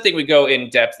 and it's something we go in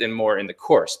depth and more in the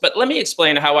course. But let me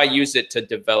explain how I use it to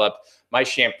develop my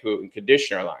shampoo and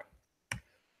conditioner line.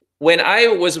 When I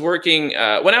was launching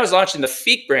the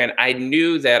Feek brand, I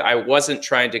knew that I wasn't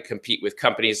trying to compete with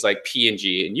companies like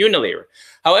P&G and Unilever.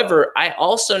 However, I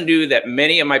also knew that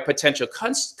many of my potential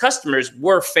customers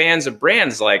were fans of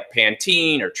brands like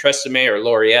Pantene or Tresemme or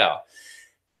L'Oreal.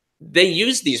 They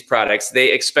use these products.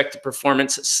 They expect a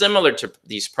performance similar to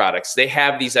these products. They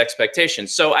have these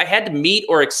expectations. So I had to meet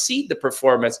or exceed the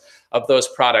performance of those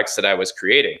products that I was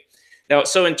creating. Now,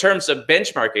 so in terms of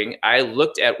benchmarking, I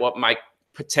looked at what my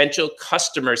potential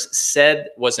customers said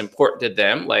was important to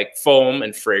them, like foam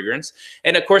and fragrance,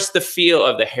 and of course the feel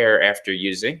of the hair after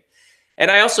using.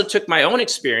 And I also took my own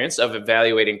experience of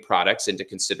evaluating products into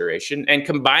consideration, and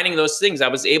combining those things, I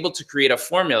was able to create a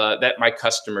formula that my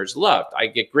customers loved. I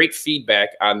get great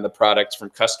feedback on the products from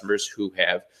customers who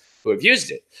have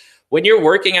used it. When you're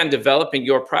working on developing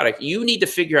your product, you need to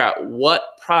figure out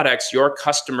what products your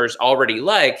customers already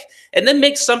like, and then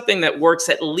make something that works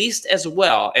at least as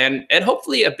well and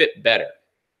hopefully a bit better.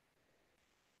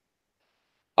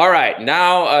 All right,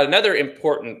 now another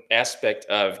important aspect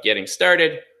of getting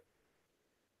started: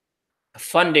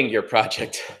 funding your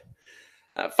project.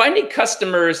 Finding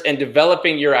customers and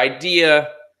developing your idea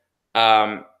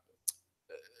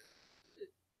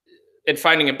and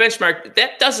finding a benchmark,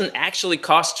 that doesn't actually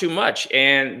cost too much.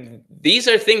 And these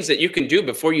are things that you can do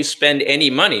before you spend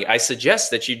any money. I suggest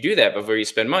that you do that before you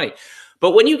spend money.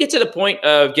 But when you get to the point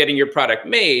of getting your product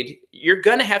made, you're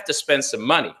going to have to spend some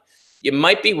money. You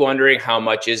might be wondering, how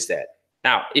much is that?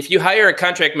 Now, if you hire a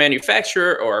contract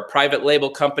manufacturer or a private label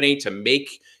company to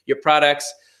make your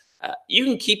products, you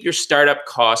can keep your startup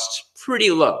costs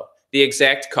pretty low. The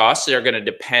exact costs are going to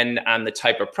depend on the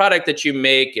type of product that you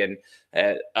make,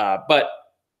 but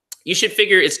you should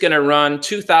figure it's going to run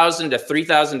 $2,000 to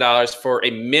 $3,000 for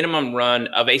a minimum run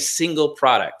of a single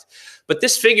product. But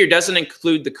this figure doesn't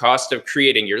include the cost of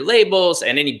creating your labels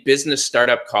and any business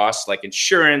startup costs like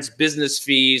insurance, business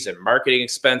fees, and marketing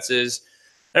expenses.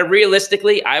 Now,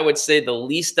 realistically, I would say the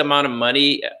least amount of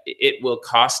money it will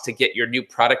cost to get your new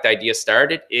product idea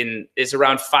started is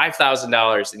around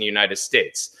 $5,000 in the United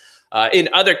States. In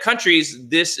other countries,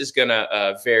 this is going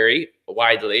to vary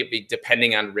widely,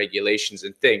 depending on regulations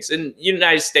and things. In the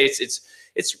United States,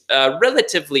 it's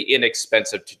relatively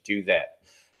inexpensive to do that.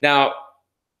 Now,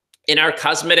 in our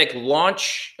cosmetic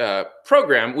launch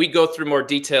program, we go through more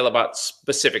detail about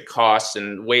specific costs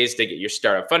and ways to get your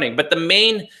startup funding. But the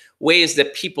main ways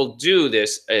that people do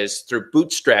this is through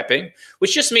bootstrapping,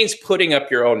 which just means putting up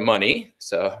your own money.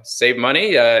 So save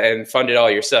money and fund it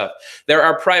all yourself. There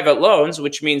are private loans,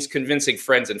 which means convincing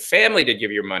friends and family to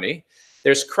give you money.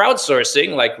 There's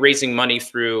crowdsourcing, like raising money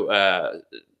through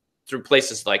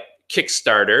places like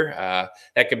Kickstarter.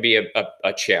 That can be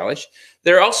a challenge.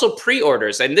 There are also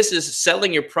pre-orders, and this is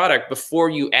selling your product before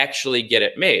you actually get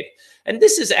it made. And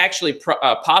this is actually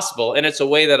possible, and it's a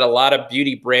way that a lot of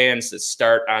beauty brands that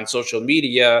start on social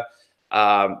media,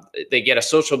 they get a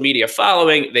social media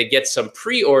following, they get some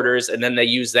pre-orders, and then they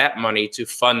use that money to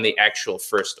fund the actual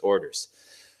first orders.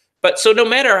 But so no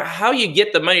matter how you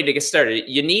get the money to get started,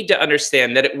 you need to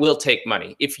understand that it will take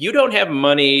money. If you don't have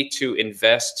money to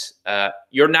invest,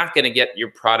 you're not going to get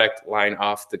your product line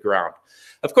off the ground.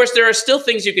 Of course, there are still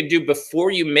things you can do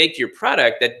before you make your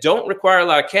product that don't require a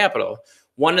lot of capital.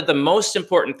 One of the most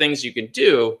important things you can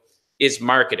do is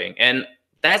marketing, and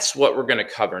that's what we're going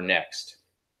to cover next.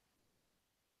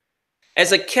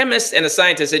 As a chemist and a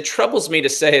scientist, it troubles me to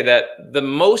say that the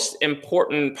most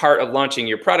important part of launching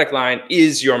your product line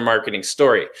is your marketing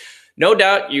story. No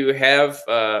doubt you have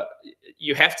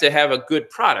to have a good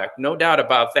product, no doubt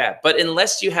about that. But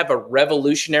unless you have a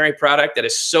revolutionary product that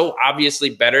is so obviously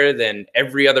better than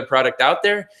every other product out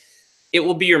there, it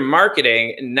will be your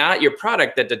marketing, not your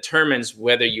product, that determines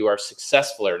whether you are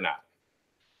successful or not.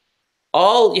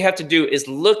 All you have to do is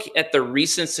look at the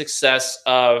recent success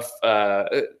of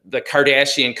the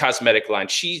Kardashian cosmetic line.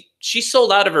 She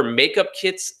sold out of her makeup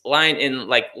kits line in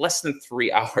like less than 3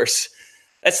 hours.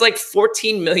 That's like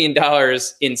 $14 million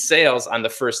in sales on the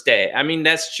first day. I mean,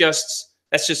 that's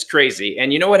just crazy.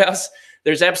 And you know what else?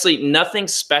 There's absolutely nothing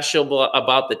special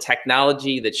about the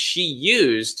technology that she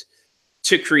used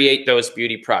to create those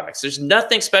beauty products. There's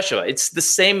nothing special. It's the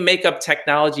same makeup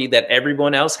technology that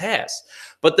everyone else has.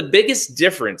 But the biggest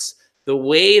difference, the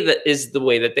way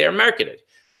that they are marketed.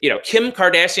 You know, Kim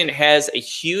Kardashian has a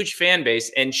huge fan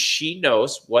base, and she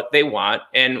knows what they want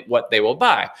and what they will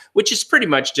buy, which is pretty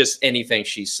much just anything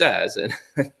she says. And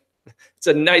it's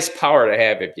a nice power to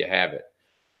have if you have it.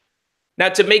 Now,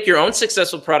 to make your own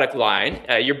successful product line,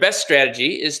 your best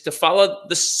strategy is to follow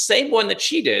the same one that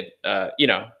she did.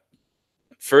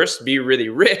 First, be really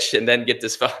rich and then get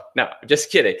this. No, just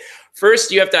kidding.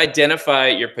 First, you have to identify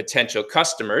your potential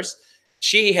customers.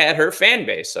 She had her fan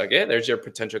base. Okay, there's your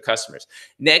potential customers.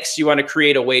 Next, you want to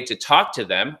create a way to talk to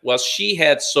them. Well, she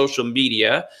had social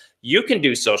media. You can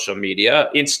do social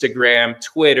media, Instagram,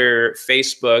 Twitter,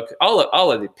 Facebook,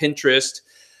 all of the Pinterest.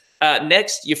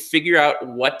 Next, you figure out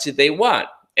what do they want.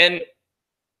 And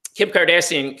Kim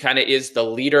Kardashian kind of is the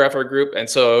leader of her group, and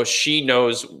so she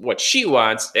knows what she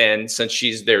wants, and since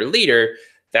she's their leader,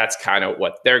 that's kind of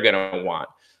what they're going to want.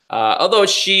 Although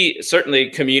she certainly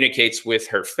communicates with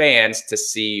her fans to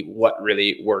see what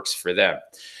really works for them.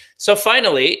 So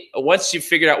finally, once you've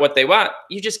figured out what they want,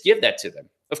 you just give that to them.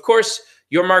 Of course,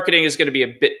 your marketing is going to be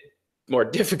a bit more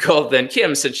difficult than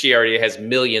Kim, since she already has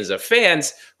millions of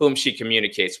fans whom she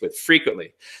communicates with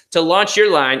frequently. To launch your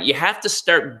line, you have to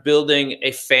start building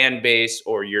a fan base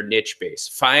or your niche base.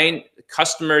 Find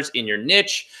customers in your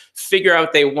niche, figure out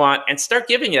what they want, and start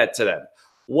giving that to them.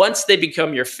 Once they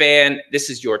become your fan, this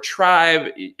is your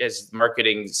tribe, as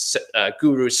marketing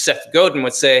guru Seth Godin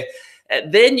would say,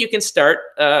 then you can start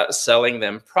selling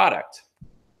them product.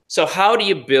 So how do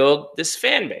you build this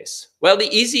fan base? Well, the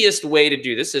easiest way to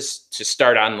do this is to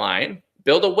start online,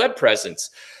 build a web presence.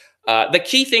 The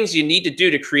key things you need to do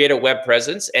to create a web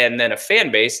presence and then a fan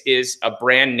base is a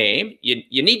brand name.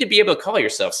 You need to be able to call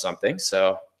yourself something.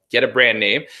 So get a brand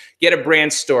name, get a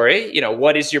brand story. You know,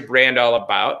 what is your brand all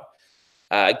about?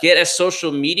 Get a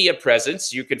social media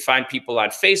presence. You can find people on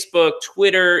Facebook,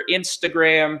 Twitter,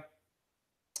 Instagram,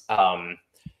 and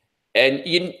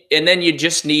then you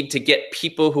just need to get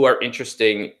people who are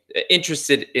interested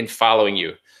in following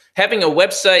you. Having a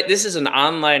website, this is an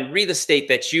online real estate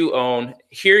that you own.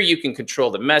 Here you can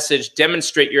control the message,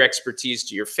 demonstrate your expertise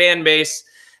to your fan base.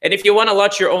 And if you want to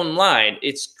launch your own line,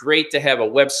 it's great to have a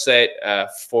website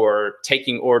for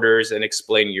taking orders and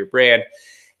explaining your brand.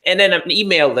 And then an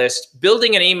email list.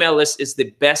 Building an email list is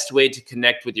the best way to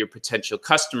connect with your potential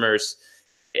customers,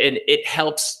 and it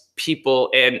helps people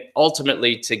and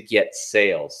ultimately to get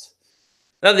sales.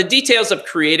 Now, the details of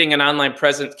creating an online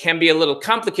presence can be a little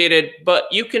complicated, but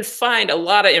you can find a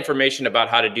lot of information about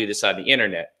how to do this on the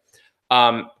internet.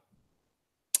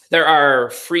 There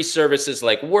are free services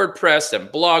like WordPress and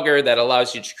Blogger that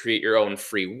allows you to create your own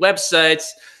free websites.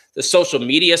 The social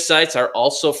media sites are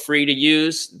also free to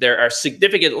use. There are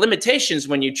significant limitations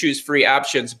when you choose free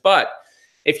options, but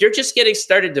if you're just getting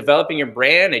started developing your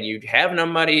brand and you have no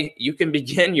money, you can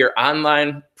begin your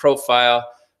online profile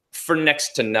for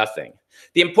next to nothing.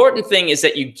 The important thing is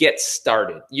that you get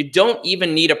started. You don't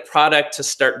even need a product to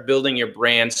start building your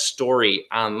brand story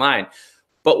online.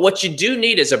 But what you do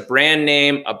need is a brand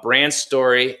name, a brand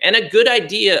story, and a good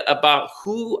idea about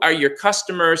who are your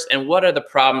customers and what are the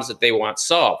problems that they want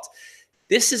solved.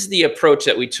 This is the approach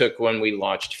that we took when we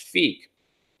launched Feek.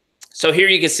 So here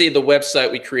you can see the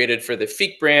website we created for the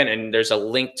Feek brand, and there's a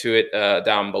link to it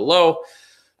down below.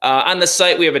 On the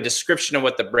site, we have a description of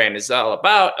what the brand is all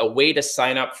about, a way to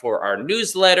sign up for our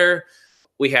newsletter.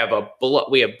 We have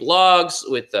blogs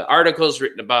with articles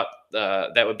written about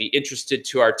that would be interested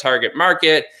to our target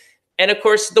market. And of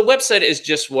course, the website is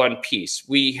just one piece.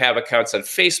 We have accounts on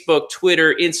Facebook,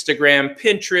 Twitter, Instagram,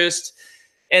 Pinterest.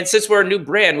 And since we're a new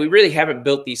brand, we really haven't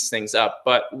built these things up,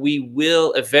 but we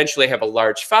will eventually have a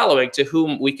large following to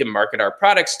whom we can market our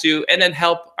products to and then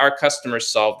help our customers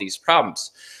solve these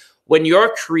problems. When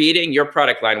you're creating your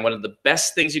product line, one of the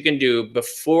best things you can do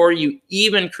before you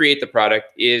even create the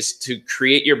product is to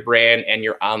create your brand and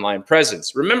your online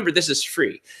presence. Remember, this is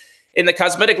free. In the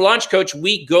Cosmetic Launch Coach,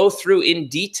 we go through in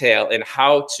detail in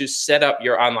how to set up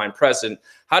your online presence,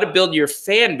 how to build your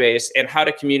fan base, and how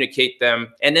to communicate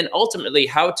them, and then ultimately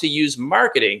how to use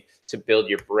marketing to build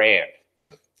your brand.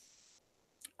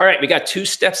 All right, we got 2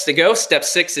 steps to go. Step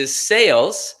 6 is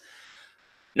sales.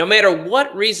 No matter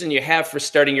what reason you have for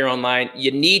starting your own line,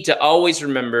 you need to always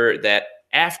remember that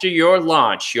after your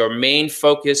launch, your main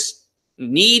focus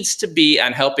needs to be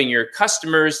on helping your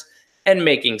customers and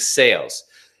making sales.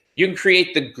 You can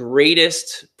create the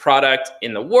greatest product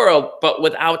in the world, but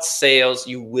without sales,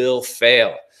 you will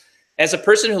fail. As a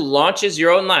person who launches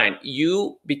your own line,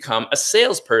 you become a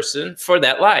salesperson for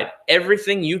that line.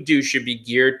 Everything you do should be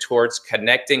geared towards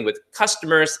connecting with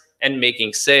customers and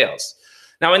making sales.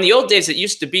 Now, in the old days, it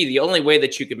used to be the only way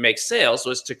that you could make sales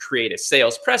was to create a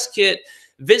sales press kit,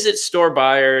 visit store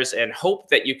buyers, and hope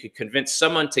that you could convince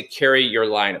someone to carry your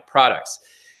line of products.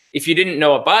 If you didn't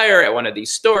know a buyer at one of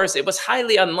these stores, it was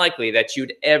highly unlikely that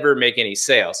you'd ever make any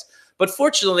sales. But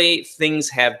fortunately, things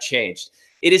have changed.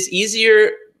 It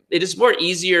is more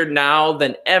easier now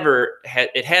than ever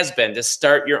it has been to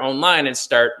start your own line and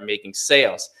start making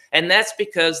sales. And that's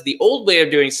because the old way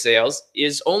of doing sales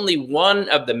is only one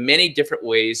of the many different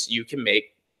ways you can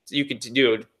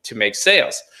do to make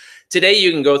sales. Today,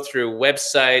 you can go through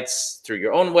websites, through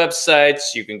your own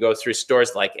websites. You can go through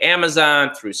stores like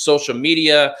Amazon, through social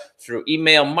media, through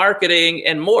email marketing,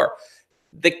 and more.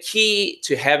 The key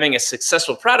to having a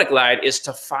successful product line is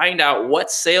to find out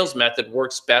what sales method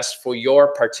works best for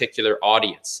your particular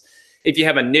audience. If you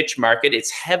have a niche market,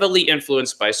 it's heavily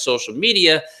influenced by social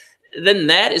media, then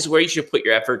that is where you should put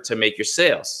your effort to make your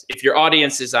sales. If your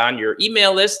audience is on your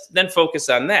email list, then focus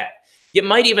on that. You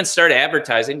might even start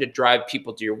advertising to drive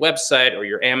people to your website or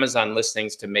your Amazon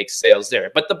listings to make sales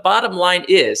there. But the bottom line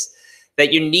is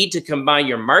that you need to combine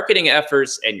your marketing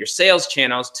efforts and your sales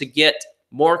channels to get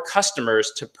more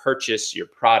customers to purchase your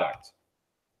product.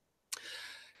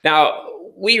 Now,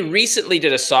 we recently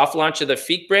did a soft launch of the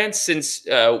Feek brand since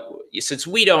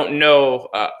we don't know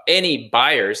any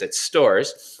buyers at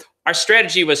stores. Our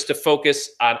strategy was to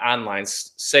focus on online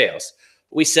sales.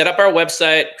 We set up our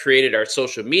website, created our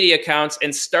social media accounts,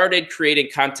 and started creating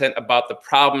content about the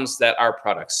problems that our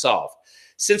products solve.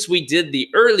 Since we did the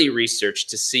early research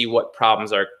to see what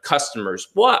problems our customers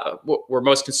were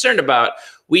most concerned about,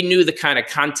 we knew the kind of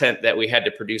content that we had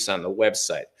to produce on the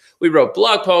website. We wrote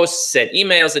blog posts, sent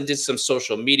emails, and did some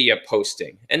social media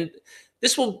posting. And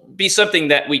this will be something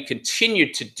that we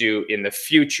continue to do in the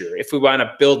future if we want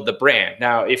to build the brand.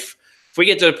 Now, if we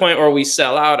get to the point where we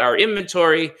sell out our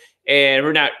inventory and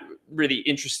we're not really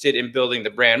interested in building the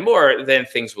brand more, then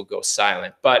things will go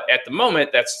silent. But at the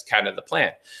moment, that's kind of the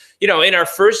plan. You know, in our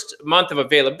first month of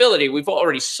availability, we've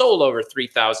already sold over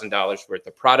 $3,000 worth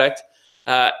of product.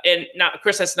 And now, of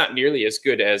course, that's not nearly as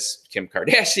good as Kim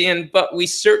Kardashian, but we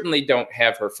certainly don't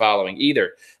have her following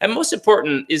either. And most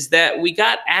important is that we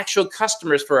got actual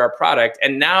customers for our product,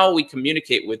 and now we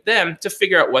communicate with them to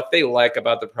figure out what they like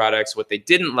about the products, what they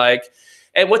didn't like,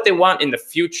 and what they want in the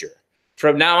future.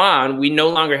 From now on, we no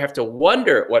longer have to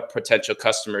wonder what potential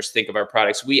customers think of our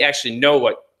products. We actually know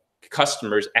what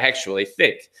customers actually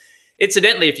think.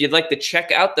 Incidentally, if you'd like to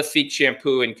check out the Feek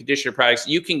shampoo and conditioner products,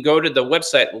 you can go to the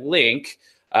website link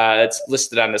that's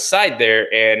listed on the side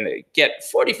there and get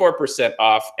 44%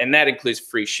 off, and that includes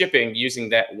free shipping using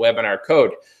that webinar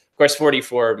code. Of course,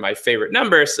 44 is my favorite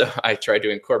number, so I try to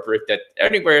incorporate that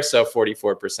anywhere, so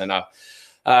 44% off.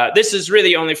 This is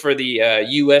really only for the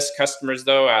US customers,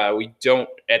 though. We don't,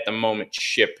 at the moment,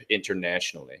 ship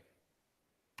internationally.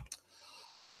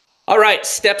 All right,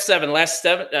 step 7, last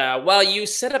step. While you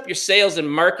set up your sales and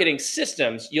marketing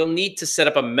systems, you'll need to set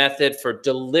up a method for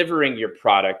delivering your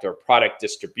product or product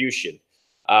distribution.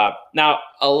 Now,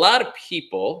 a lot of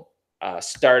people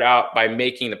start out by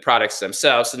making the products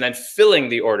themselves and then filling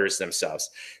the orders themselves.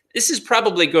 This is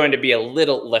probably going to be a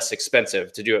little less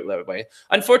expensive to do it that way.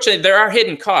 Unfortunately, there are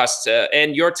hidden costs,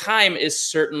 and your time is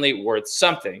certainly worth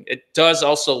something. It does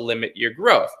also limit your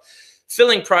growth.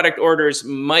 Filling product orders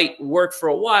might work for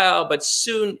a while, but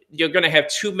soon you're going to have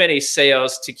too many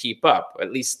sales to keep up.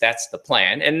 At least that's the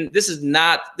plan. And this is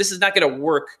not going to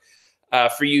work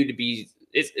for you to be.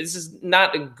 This is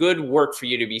not a good work for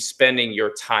you to be spending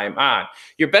your time on.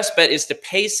 Your best bet is to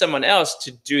pay someone else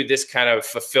to do this kind of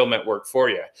fulfillment work for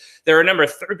you. There are a number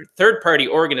of third-party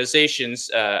organizations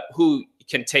who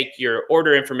can take your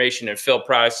order information and fill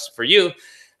products for you.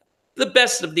 The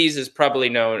best of these is probably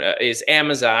known is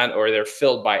Amazon, or their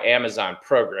Filled by Amazon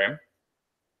program.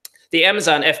 The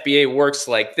Amazon FBA works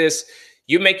like this.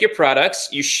 You make your products,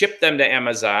 you ship them to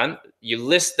Amazon, you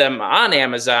list them on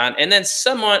Amazon, and then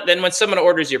when someone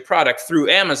orders your product through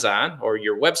Amazon or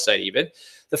your website even,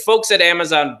 the folks at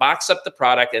Amazon box up the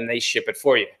product and they ship it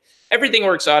for you. Everything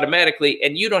works automatically,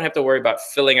 and you don't have to worry about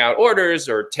filling out orders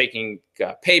or taking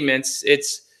payments.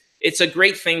 It's a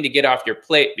great thing to get off your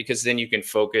plate, because then you can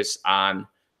focus on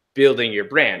building your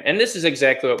brand. And this is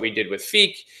exactly what we did with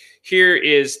Feek. Here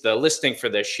is the listing for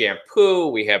the shampoo.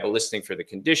 We have a listing for the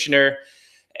conditioner.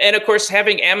 And of course,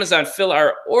 having Amazon fill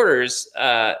our orders,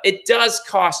 it does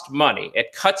cost money.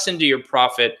 It cuts into your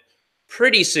profit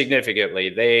pretty significantly.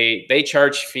 They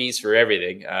charge fees for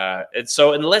everything. And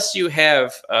so unless you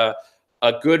have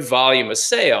a good volume of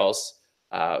sales,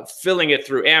 filling it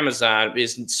through Amazon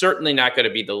is certainly not going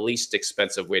to be the least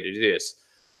expensive way to do this.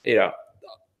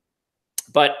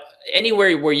 But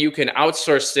anywhere where you can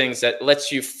outsource things that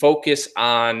lets you focus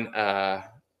on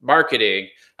marketing,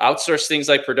 outsource things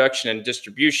like production and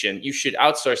distribution, you should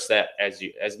outsource that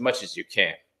as much as you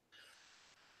can.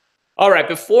 All right,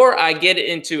 before I get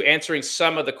into answering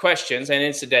some of the questions, and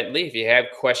incidentally, if you have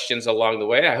questions along the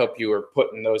way, I hope you are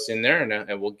putting those in there,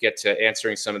 and we'll get to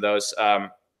answering some of those.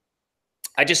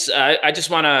 I just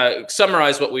want to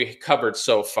summarize what we covered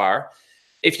so far.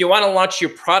 If you want to launch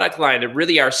your product line, there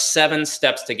really are 7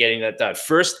 steps to getting that done.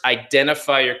 First,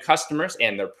 identify your customers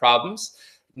and their problems.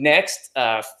 Next,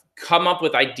 come up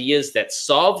with ideas that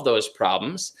solve those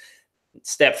problems.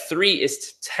 Step 3 is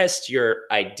to test your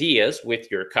ideas with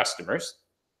your customers.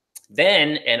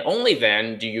 Then, and only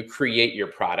then, do you create your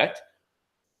product.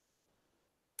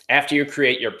 After you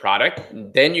create your product,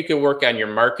 then you can work on your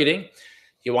marketing.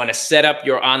 You want to set up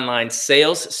your online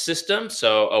sales system,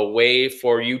 so a way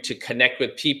for you to connect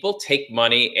with people, take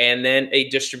money, and then a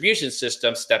distribution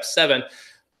system, step 7,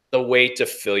 the way to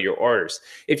fill your orders.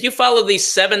 If you follow these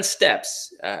 7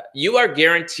 steps, you are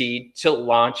guaranteed to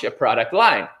launch a product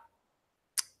line.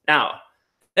 Now,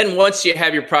 then once you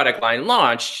have your product line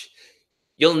launched,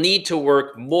 you'll need to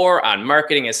work more on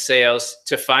marketing and sales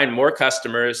to find more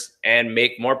customers and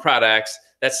make more products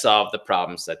that solve the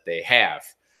problems that they have.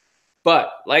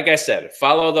 But like I said,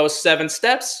 follow those 7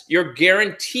 steps, you're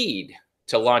guaranteed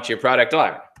to launch your product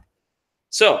line.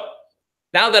 So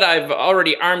now that I've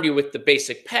already armed you with the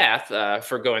basic path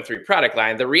for going through your product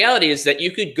line, the reality is that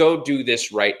you could go do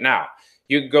this right now.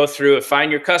 You could go through and find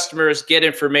your customers, get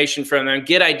information from them,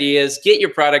 get ideas, get your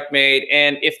product made.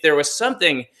 And if there was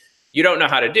something you don't know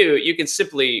how to do, you can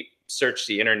simply search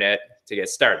the internet to get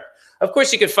started. Of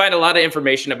course, you can find a lot of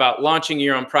information about launching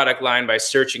your own product line by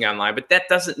searching online, but that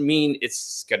doesn't mean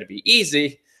it's going to be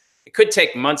easy. It could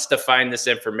take months to find this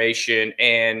information,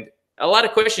 and a lot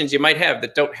of questions you might have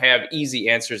that don't have easy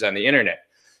answers on the internet.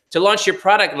 To launch your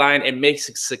product line and make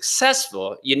it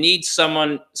successful, you need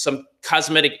some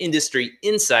cosmetic industry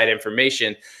inside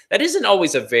information that isn't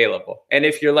always available. And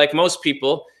if you're like most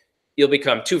people, you'll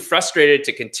become too frustrated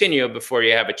to continue before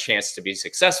you have a chance to be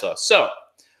successful. So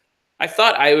I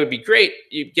thought it would be great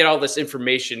you get all this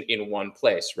information in one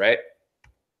place, right?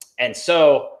 And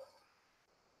so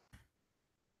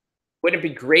wouldn't it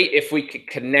be great if we could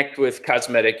connect with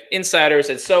cosmetic insiders?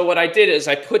 And so what I did is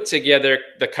I put together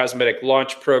the Cosmetic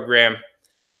Launch Program.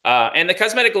 And the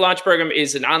Cosmetic Launch Program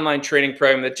is an online training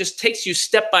program that just takes you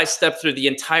step by step through the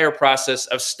entire process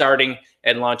of starting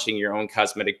and launching your own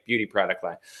cosmetic beauty product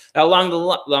line. Now,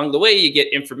 along the way, you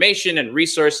get information and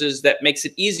resources that makes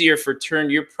it easier for turn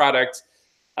your product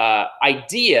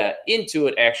idea into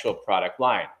an actual product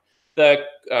line. The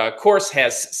course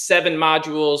has 7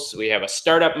 modules. We have a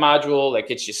startup module that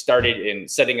gets you started in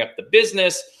setting up the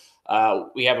business.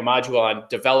 We have a module on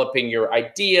developing your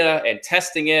idea and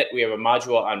testing it. We have a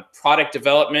module on product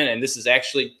development, and this is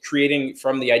actually creating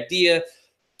from the idea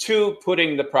to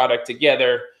putting the product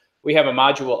together. We have a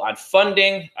module on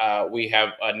funding. We have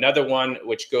another one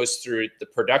which goes through the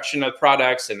production of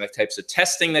products and the types of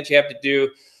testing that you have to do.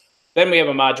 Then we have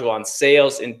a module on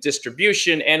sales and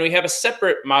distribution, and we have a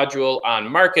separate module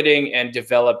on marketing and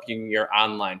developing your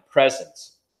online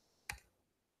presence.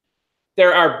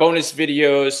 There are bonus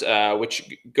videos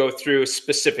which go through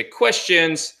specific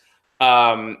questions.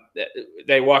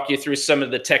 They walk you through some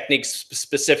of the techniques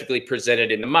specifically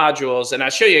presented in the modules, and I'll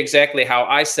show you exactly how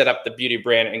I set up the beauty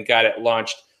brand and got it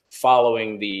launched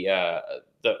following the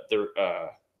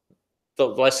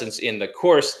lessons in the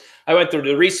course. I went through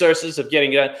the resources of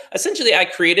getting done. Essentially, I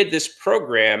created this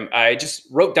program. I just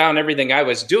wrote down everything I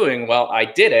was doing while I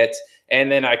did it,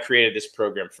 and then I created this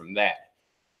program from that.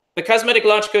 The Cosmetic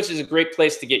Launch Coach is a great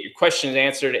place to get your questions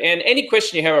answered, and any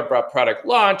question you have about product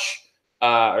launch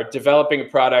or developing a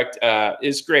product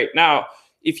is great. Now,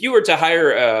 if you were to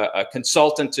hire a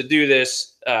consultant to do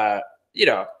this, you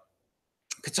know,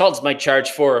 consultants might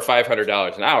charge $400 or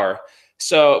 $500 an hour.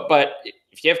 So, but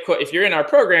if you're in our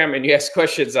program and you ask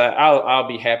questions, I'll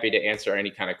be happy to answer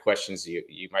any kind of questions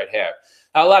you might have.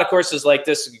 A lot of courses like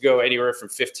this could go anywhere from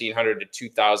 $1,500 to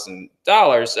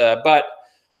 $2,000, but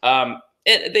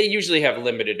they usually have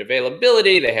limited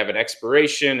availability. They have an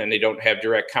expiration, and they don't have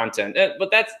direct content.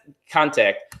 But that's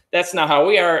contact. That's not how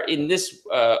we are in this.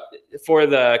 For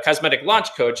the Cosmetic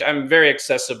Launch Coach, I'm very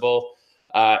accessible.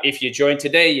 If you join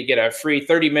today, you get a free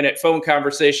 30-minute phone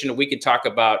conversation. We can talk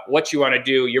about what you want to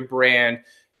do, your brand,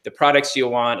 the products you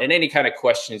want, and any kind of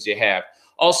questions you have.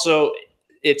 Also,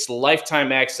 it's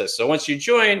lifetime access. So once you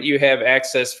join, you have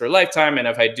access for lifetime. And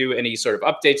if I do any sort of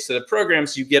updates to the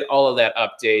programs, you get all of that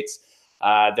updates.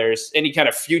 There's any kind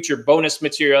of future bonus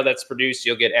material that's produced,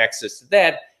 you'll get access to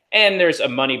that. And there's a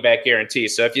money back guarantee.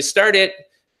 So if you start it,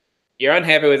 you're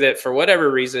unhappy with it for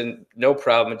whatever reason, no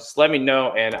problem. Just let me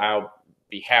know and I'll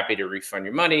be happy to refund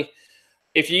your money.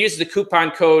 If you use the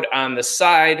coupon code on the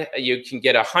side, you can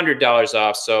get $100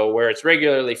 off. So where it's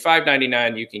regularly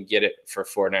 $5.99, you can get it for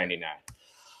 $4.99.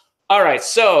 All right,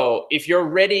 so if you're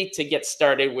ready to get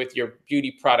started with your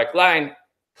beauty product line,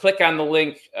 click on the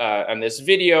link on this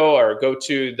video or go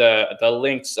to the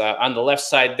links on the left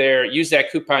side there. Use that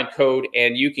coupon code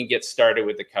and you can get started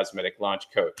with the Cosmetic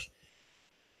Launch Coach.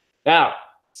 Now,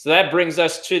 so that brings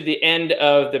us to the end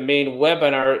of the main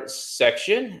webinar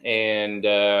section. And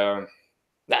there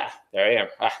I am.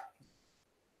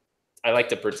 I like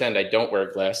to pretend I don't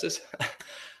wear glasses.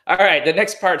 All right, the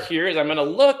next part here is I'm going to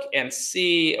look and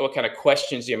see what kind of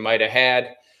questions you might have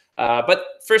had. But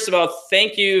first of all,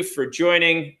 thank you for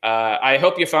joining. I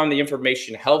hope you found the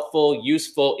information helpful,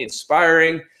 useful,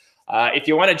 inspiring. If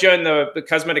you want to join the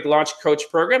Cosmetic Launch Coach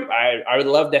program, I would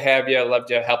love to have you. I'd love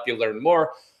to help you learn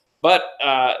more. But,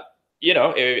 you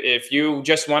know, if you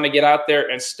just want to get out there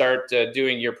and start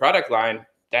doing your product line,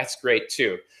 that's great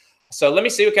too. So let me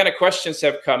see what kind of questions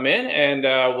have come in, and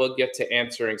we'll get to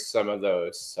answering some of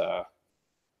those.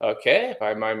 Okay,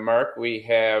 by my mark, we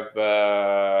have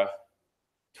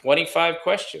 25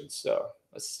 questions. So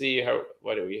let's see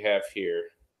what do we have here.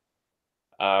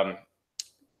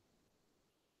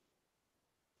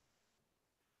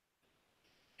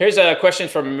 Here's a question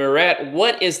from Murat.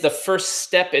 What is the first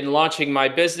step in launching my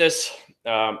business?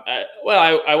 Well,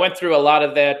 I went through a lot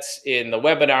of that in the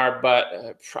webinar,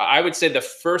 but I would say the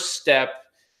first step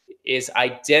is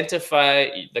identify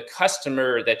the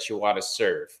customer that you want to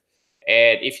serve.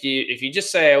 And if you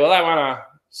just say, well, I want to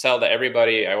sell to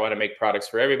everybody, I want to make products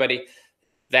for everybody,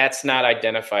 that's not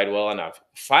identified well enough.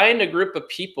 Find a group of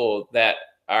people that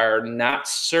are not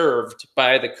served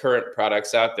by the current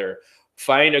products out there.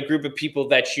 Find a group of people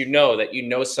that you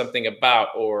know something about,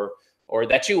 or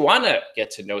that you want to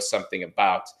get to know something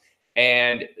about.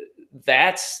 And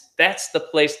that's the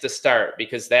place to start,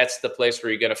 because that's the place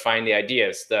where you're going to find the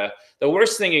ideas. The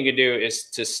worst thing you can do is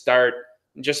to start,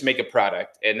 just make a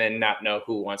product and then not know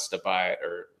who wants to buy it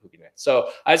or who can. So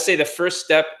I'd say the first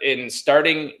step in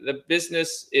starting the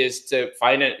business is to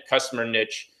find a customer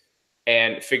niche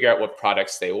and figure out what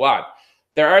products they want.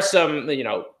 There are some,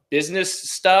 business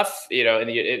stuff,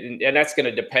 and that's going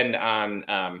to depend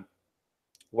on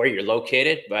where you're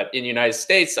located. But in the United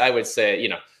States, I would say,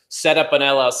 set up an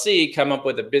LLC, come up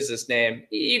with a business name.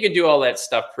 You can do all that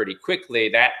stuff pretty quickly.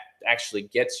 That actually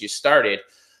gets you started.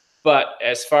 But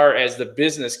as far as the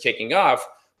business kicking off,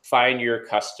 find your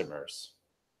customers.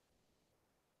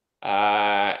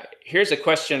 Here's a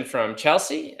question from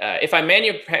Chelsea. If I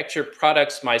manufacture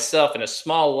products myself in a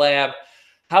small lab,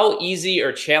 how easy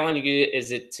or challenging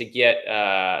is it to get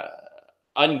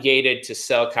ungated to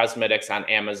sell cosmetics on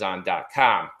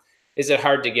Amazon.com? Is it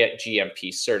hard to get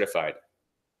GMP certified?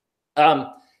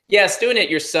 Yes, doing it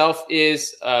yourself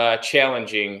is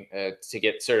challenging to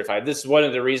get certified. This is one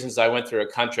of the reasons I went through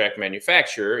a contract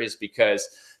manufacturer, is because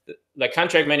the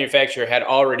contract manufacturer had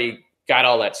already got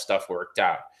all that stuff worked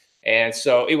out. And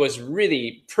so it was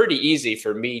really pretty easy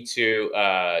for me to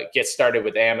get started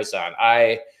with Amazon.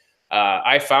 I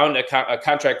found a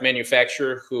contract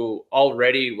manufacturer who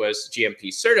already was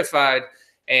GMP certified,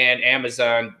 and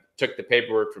Amazon took the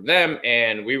paperwork from them,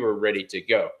 and we were ready to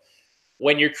go.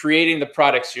 When you're creating the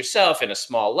products yourself in a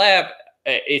small lab,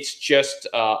 it's just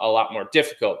a lot more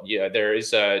difficult. Yeah, there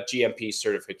is a GMP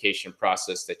certification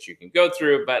process that you can go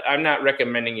through, but I'm not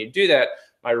recommending you do that.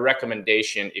 My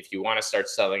recommendation, if you want to start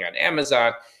selling on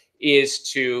Amazon, is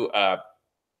to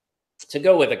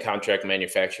go with a contract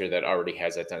manufacturer that already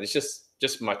has that done. It's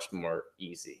just much more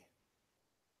easy.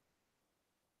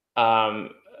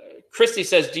 Um, Christy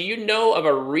says, "Do you know of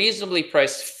a reasonably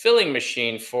priced filling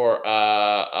machine for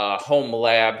a home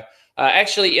lab?"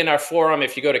 Actually, in our forum,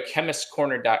 if you go to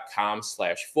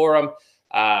chemistcorner.com/forum,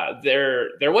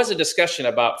 there was a discussion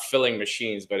about filling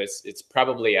machines, but it's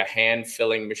probably a hand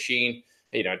filling machine.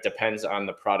 It depends on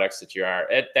the products that you are.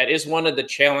 That is one of the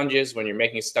challenges when you're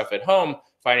making stuff at home,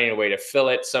 finding a way to fill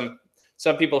it. Some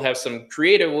people have some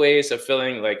creative ways of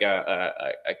filling, like a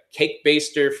cake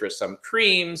baster for some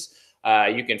creams.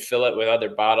 You can fill it with other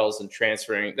bottles and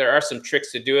transferring. There are some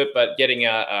tricks to do it, but getting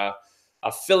a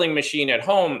filling machine at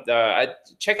home,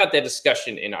 check out that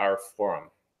discussion in our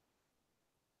forum.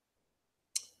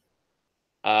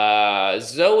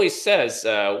 Zoe says,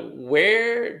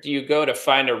 where do you go to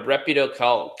find a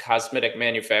reputable cosmetic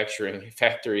manufacturing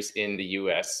factories in the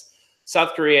US?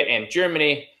 South Korea and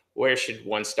Germany, where should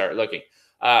one start looking?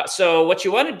 So what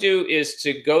you want to do is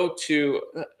to go to,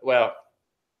 well,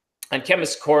 on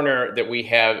Chemist Corner, that we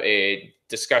have a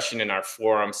discussion in our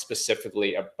forum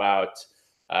specifically about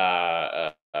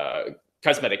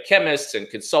cosmetic chemists and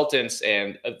consultants,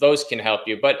 and those can help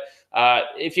you. But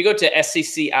if you go to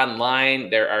SCC Online,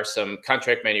 there are some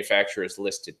contract manufacturers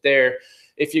listed there.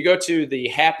 If you go to the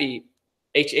HAPPI.com,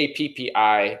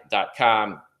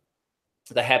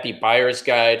 the Happy Buyer's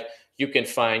Guide, you can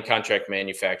find contract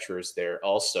manufacturers there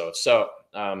also. So,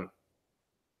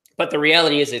 but the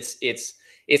reality is,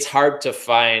 it's hard to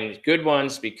find good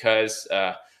ones because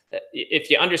if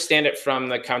you understand it from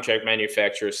the contract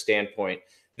manufacturer's standpoint,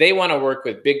 they want to work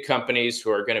with big companies who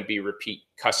are going to be repeat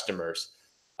customers.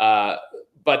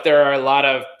 But there are a lot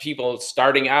of people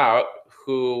starting out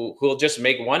who will just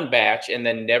make one batch and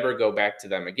then never go back to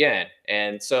them again.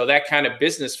 And so that kind of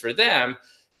business for them,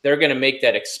 they're going to make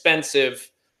that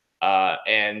expensive,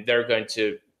 and they're going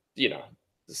to,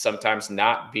 sometimes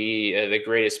not be the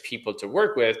greatest people to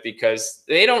work with, because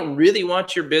they don't really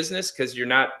want your business because you're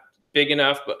not big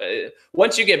enough. But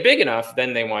once you get big enough,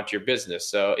 then they want your business.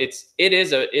 So it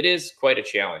is quite a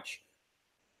challenge.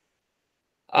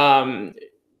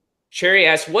 Cherry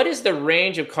asks, what is the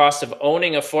range of cost of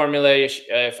owning a formulation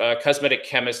if a cosmetic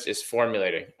chemist is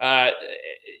formulating?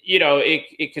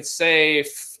 It could say,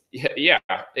 yeah,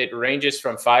 it ranges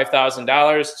from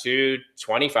 $5,000 to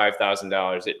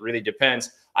 $25,000. It really depends.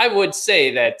 I would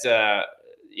say that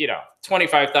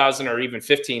 25,000 or even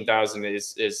 15,000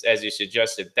 is, as you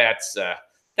suggested, that's a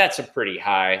pretty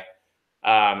high.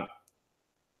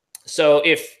 So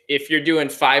if you're doing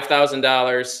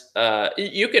 $5,000,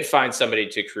 you could find somebody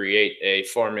to create a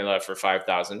formula for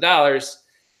 $5,000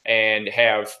 and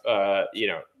have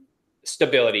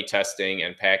stability testing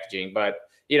and packaging. But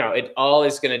it all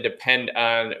is going to depend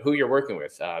on who you're working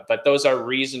with. But those are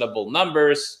reasonable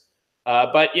numbers.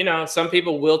 But some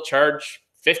people will charge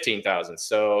 15,000.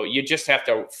 So you just have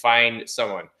to find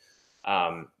someone.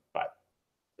 But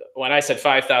when I said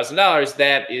 $5,000,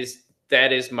 that is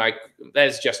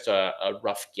just a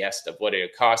rough guess of what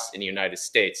it costs in the United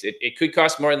States. It could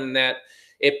cost more than that.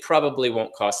 It probably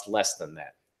won't cost less than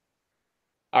that.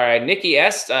 All right, Nikki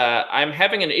S. I'm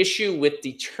having an issue with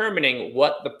determining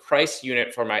what the price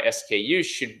unit for my SKUs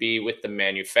should be with the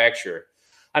manufacturer.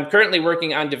 I'm currently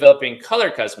working on developing color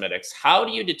cosmetics. How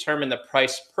do you determine the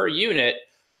price per unit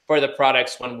for the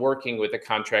products when working with a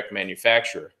contract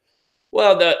manufacturer?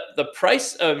 Well, the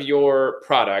price of your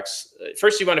products,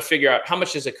 first you want to figure out how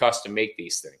much does it cost to make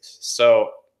these things.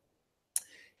 So,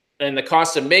 and the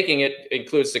cost of making it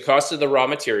includes the cost of the raw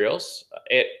materials.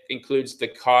 It includes the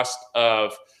cost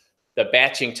of the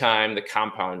batching time, the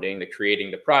compounding, the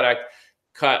creating the product.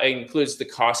 It includes the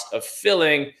cost of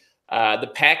filling.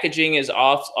 The packaging is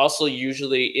also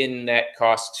usually in that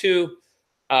cost too.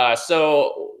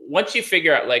 So once you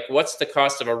figure out like what's the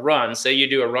cost of a run, say you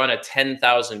do a run of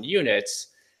 10,000 units,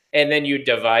 and then you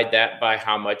divide that by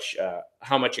how much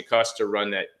it costs to run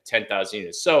that 10,000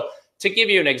 units. So to give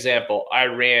you an example, I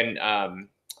ran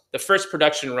the first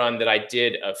production run that I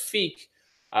did of Feek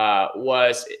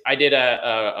was I did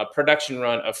a production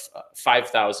run of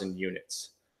 5,000 units.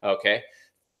 Okay,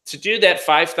 to do that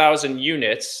 5,000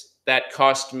 units, that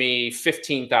cost me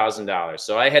 $15,000.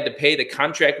 So I had to pay the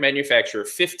contract manufacturer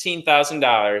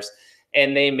 $15,000,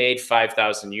 and they made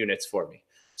 5,000 units for me.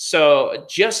 So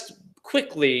just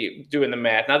quickly doing the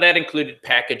math. Now that included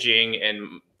packaging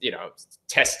and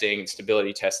testing,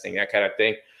 stability testing, that kind of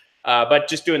thing. But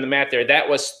just doing the math there, that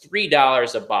was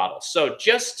 $3 a bottle. So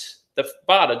just the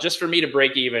bottle, just for me to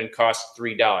break even, cost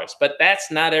 $3. But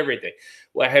that's not everything.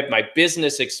 Well, I have my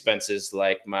business expenses,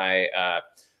 like my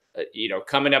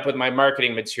coming up with my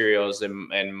marketing materials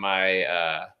and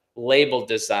my label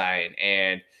design,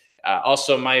 and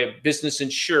also my business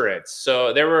insurance.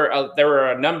 So there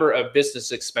were a number of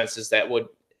business expenses that would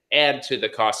add to the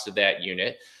cost of that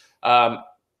unit. Um,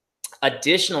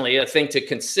 Additionally, a thing to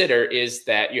consider is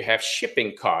that you have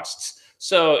shipping costs.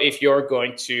 So if you're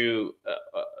going to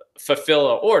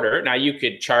fulfill an order, now you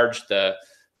could charge the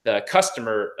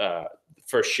customer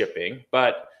for shipping,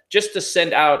 but just to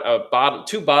send out a bottle,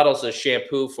 2 bottles of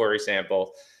shampoo, for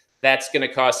example, that's going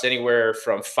to cost anywhere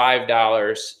from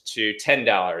 $5 to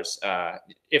 $10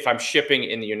 if I'm shipping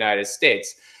in the United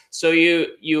States. So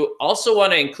you also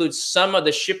want to include some of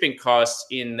the shipping costs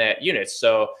in that unit.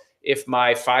 So if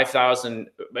my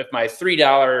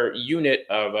 $3 unit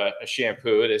of a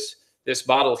shampoo, this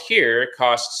bottle here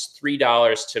costs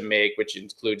 $3 to make, which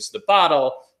includes the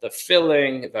bottle, the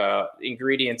filling, the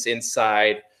ingredients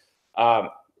inside.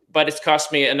 But it's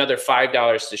cost me another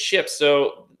 $5 to ship.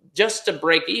 So just to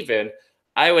break even,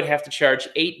 I would have to charge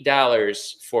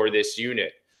 $8 for this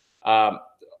unit.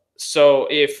 So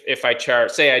if I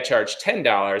charge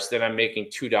 $10, then I'm making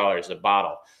 $2 a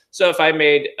bottle. So if I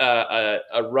made a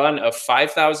run of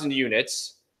 5,000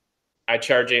 units,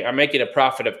 I'm making a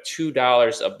profit of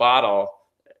 $2 a bottle.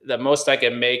 The most I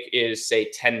can make is,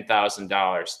 say,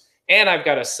 $10,000, and I've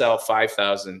got to sell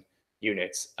 5,000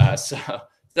 units. So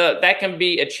that can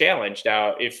be a challenge.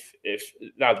 Now, if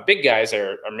now the big guys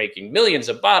are making millions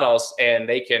of bottles, and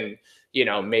they can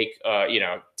make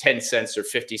 10 cents or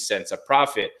 50 cents a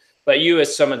profit. But you,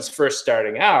 as someone's first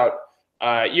starting out,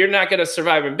 you're not going to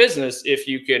survive in business if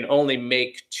you can only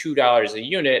make $2 a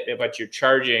unit, but you're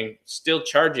still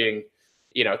charging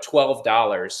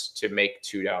 $12 to make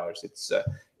 $2.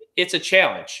 It's a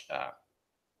challenge.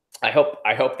 I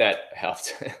hope that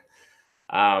helped.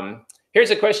 Here's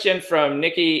a question from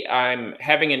Nikki. I'm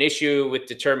having an issue with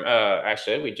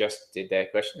actually, we just did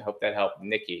that question. I hope that helped,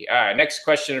 Nikki. Next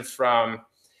question from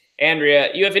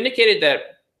Andrea. You have indicated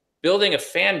that building a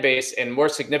fan base and, more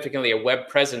significantly, a web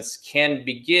presence can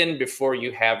begin before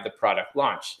you have the product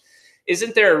launched.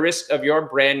 Isn't there a risk of your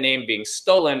brand name being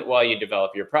stolen while you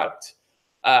develop your product?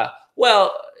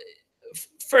 Well,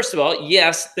 first of all,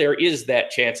 yes, there is that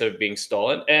chance of it being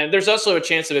stolen. And there's also a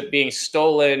chance of it being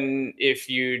stolen if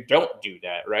you don't do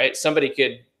that, right? Somebody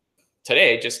could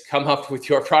today just come up with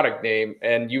your product name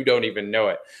and you don't even know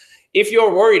it. If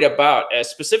you're worried about,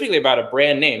 specifically about a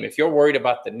brand name, if you're worried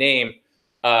about the name,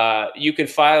 you can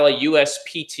file a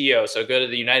USPTO. So go to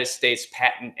the United States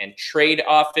Patent and Trade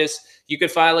Office. You can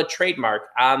file a trademark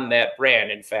on that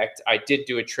brand. In fact, I did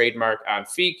do a trademark on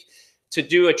Feek. To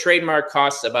do a trademark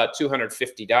costs about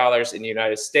 $250 in the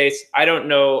United States. I don't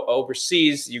know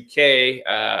overseas, UK,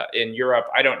 in Europe,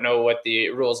 I don't know what the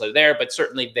rules are there, but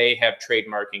certainly they have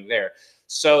trademarking there.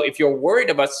 So if you're worried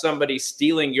about somebody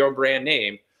stealing your brand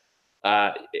name,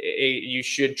 you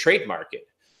should trademark it.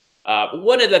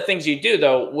 One of the things you do,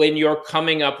 though, when you're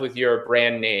coming up with your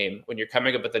brand name, when you're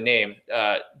coming up with a name,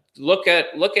 look at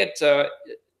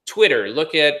Twitter,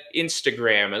 look at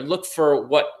Instagram, and look for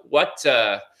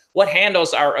what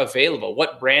handles are available,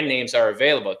 what brand names are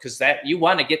available, because that you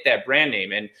want to get that brand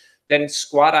name, and then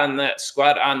squat on that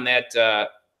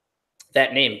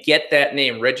name, get that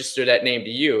name, register that name to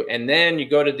you, and then you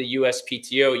go to the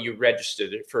USPTO, you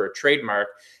registered it for a trademark,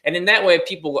 and in that way,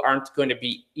 people aren't going to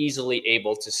be easily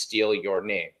able to steal your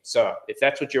name. So if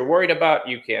that's what you're worried about,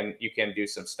 you can do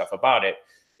some stuff about it.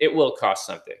 It will cost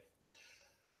something.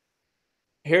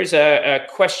 Here's a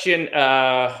question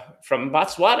from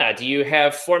Botswana. Do you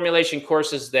have formulation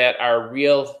courses that are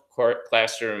real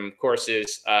classroom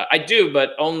courses? I do,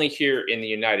 but only here in the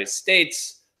United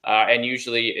States and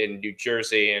usually in New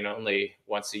Jersey, and only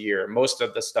once a year. Most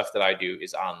of the stuff that I do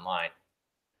is online.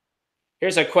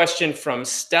 Here's a question from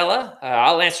Stella.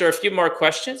 I'll answer a few more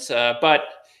questions, but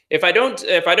if I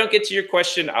don't get to your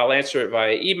question, I'll answer it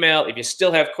via email. If you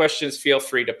still have questions, feel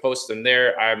free to post them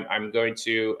there. I'm going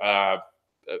to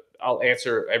I'll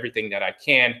answer everything that I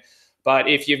can. But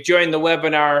if you've joined the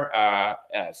webinar,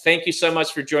 thank you so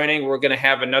much for joining. We're going to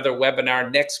have another webinar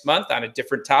next month on a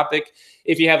different topic.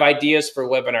 If you have ideas for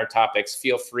webinar topics,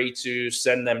 feel free to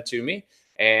send them to me,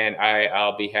 and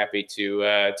I'll be happy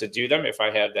to do them if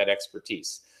I have that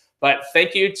expertise. But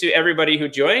thank you to everybody who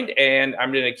joined, and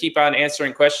I'm going to keep on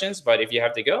answering questions. But if you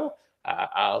have to go,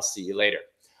 I'll see you later.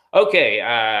 Okay,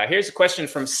 here's a question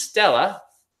from Stella.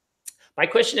 My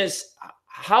question is,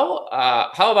 how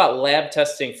about lab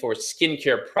testing for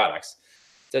skincare products?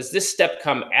 Does this step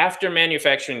come after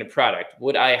manufacturing the product?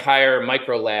 Would I hire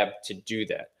Microlab to do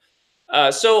that?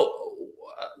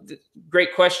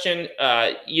 Great question.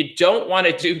 You don't want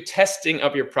to do testing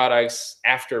of your products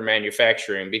after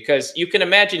manufacturing, because you can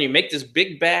imagine you make this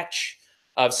big batch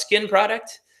of skin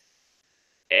product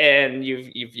and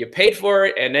you paid for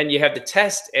it, and then you have the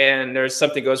test and there's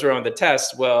something goes wrong with the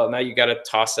test. Well, now you got to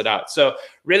toss it out. So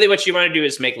really what you want to do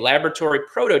is make laboratory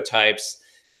prototypes,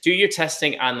 do your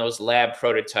testing on those lab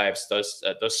prototypes, those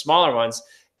smaller ones,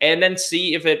 and then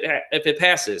see if it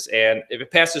passes. And if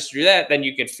it passes through that, then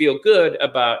you can feel good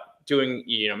about doing,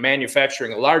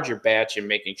 manufacturing a larger batch and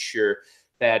making sure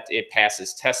that it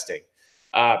passes testing.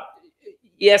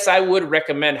 Yes, I would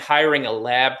recommend hiring a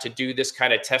lab to do this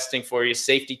kind of testing for you,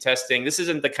 safety testing. This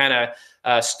isn't the kind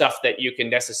of stuff that you can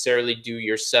necessarily do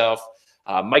yourself.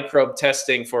 Microbe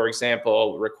testing, for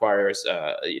example, requires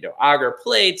agar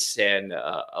plates and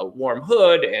a warm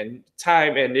hood and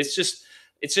time, and it's just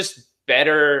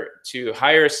better to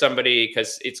hire somebody,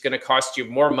 because it's going to cost you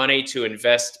more money to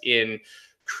invest in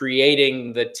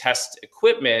creating the test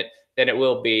equipment than it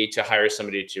will be to hire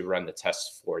somebody to run the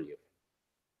tests for you.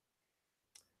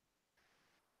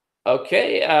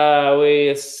 Okay,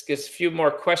 we get a few more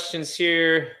questions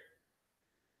here.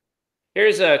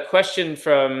 Here's a question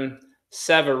from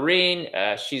Severine.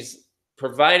 She's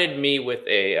provided me with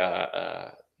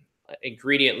a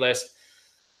ingredient list.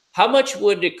 How much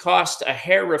would it cost a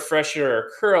hair refresher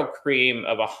or curl cream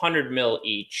of 100 ml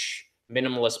each,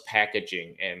 minimalist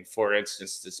packaging? And for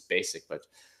instance, this basic, but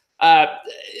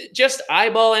just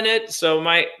eyeballing it. So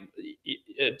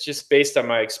just based on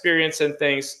my experience and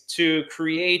things, to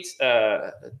create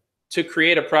a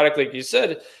product like you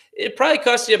said, it probably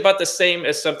costs you about the same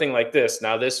as something like this.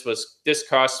 Now this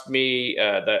cost me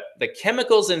the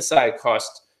chemicals inside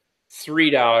cost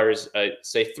 $3,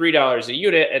 say $3 a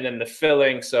unit, and then the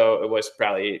filling, so it was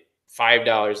probably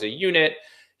 $5 a unit.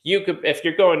 You could, if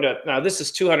you're going to, now this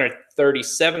is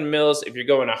 237 mils. If you're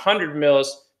going 100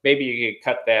 mils, maybe you could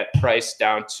cut that price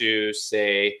down to,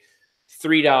 say,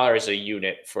 $3 a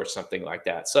unit for something like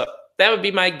that. So that would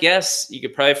be my guess. You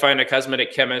could probably find a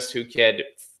cosmetic chemist who could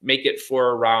make it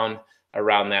for around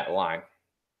that line.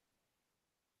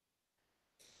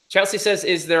 Chelsea says,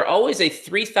 is there always a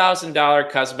 $3,000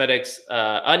 cosmetics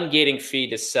ungating fee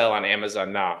to sell on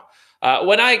Amazon now?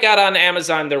 When I got on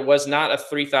Amazon, there was not a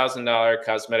 $3,000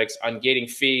 cosmetics ungating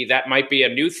fee. That might be a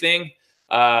new thing.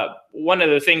 One of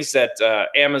the things that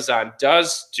Amazon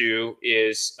does do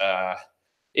is,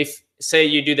 if say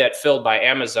you do that Filled by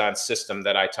Amazon system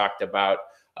that I talked about,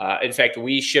 in fact,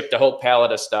 we shipped a whole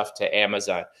pallet of stuff to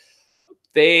Amazon.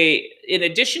 In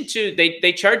addition to,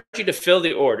 they charge you to fill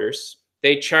the orders.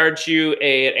 They charge you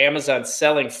an Amazon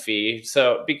selling fee.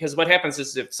 So, because what happens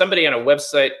is if somebody on a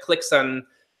website clicks on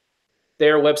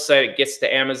their website, it gets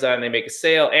to Amazon, they make a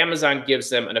sale, Amazon gives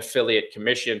them an affiliate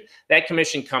commission. That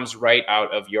commission comes right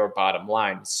out of your bottom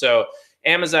line. So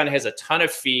Amazon has a ton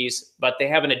of fees, but they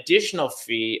have an additional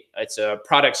fee. It's a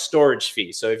product storage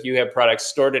fee. So if you have products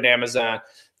stored at Amazon,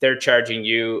 they're charging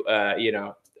you,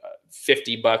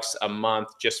 $50 a month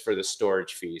just for the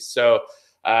storage fees. So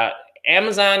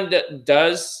Amazon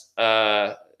does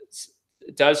charge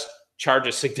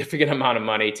a significant amount of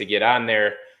money to get on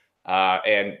there,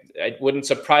 and it wouldn't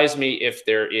surprise me if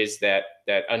there is that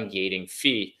ungating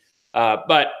fee.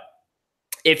 But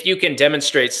if you can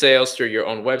demonstrate sales through your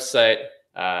own website,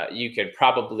 you can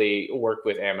probably work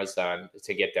with Amazon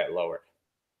to get that lowered.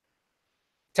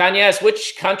 Tanya asks,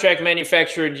 which contract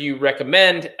manufacturer do you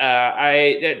recommend?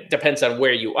 It depends on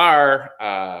where you are,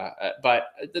 but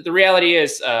the reality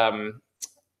is I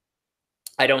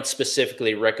don't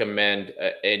specifically recommend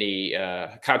any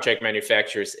contract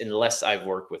manufacturers unless I've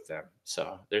worked with them.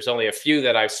 So there's only a few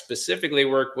that I've specifically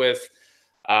worked with,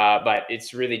 but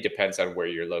it really depends on where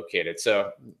you're located.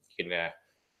 So you can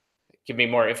give me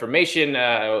more information.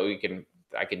 I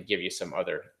can give you some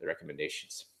other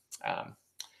recommendations.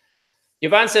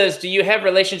 Yvonne says, do you have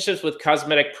relationships with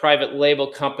cosmetic private label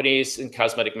companies and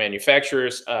cosmetic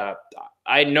manufacturers?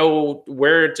 I know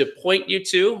where to point you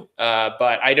to,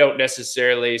 but I don't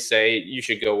necessarily say you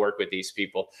should go work with these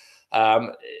people.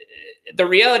 The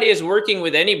reality is, working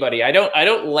with anybody, I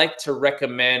don't like to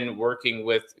recommend working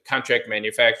with contract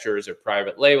manufacturers or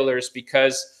private labelers,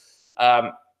 because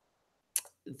the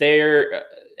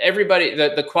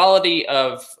quality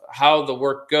of how the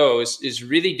work goes is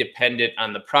really dependent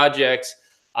on the project,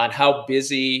 on how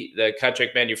busy the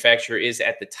contract manufacturer is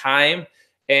at the time,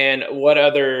 and what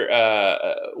are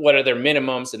their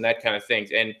minimums and that kind of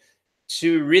things. And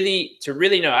to really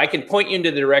know, I can point you in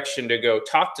the direction to go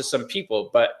talk to some people,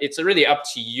 but it's really up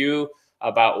to you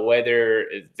about whether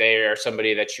they are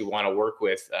somebody that you want to work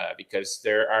with, because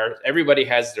everybody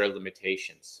has their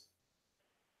limitations.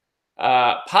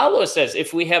 Pablo says,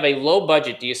 if we have a low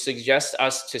budget, do you suggest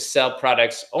us to sell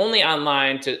products only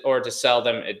online or to sell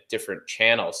them at different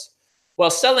channels? Well,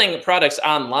 selling products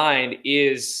online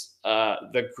is a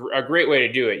great way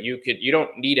to do it. You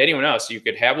don't need anyone else. You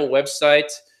could have a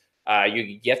website, you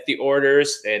could get the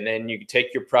orders, and then you could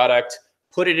take your product,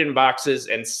 put it in boxes,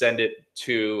 and send it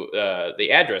to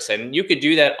the address. And you could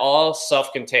do that all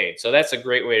self-contained. So that's a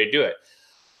great way to do it.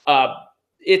 Uh,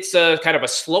 it's a kind of a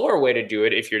slower way to do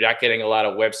it if you're not getting a lot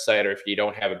of website or if you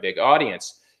don't have a big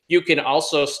audience. You can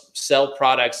also sell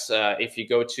products if you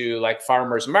go to like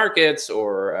farmers markets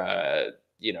or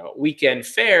weekend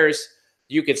fairs.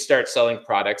 You could start selling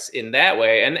products in that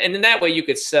way, and in that way you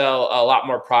could sell a lot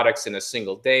more products in a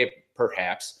single day,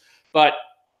 perhaps. But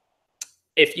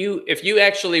if you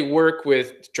actually work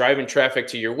with driving traffic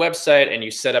to your website and you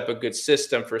set up a good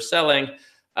system for selling,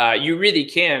 you really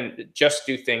can just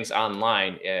do things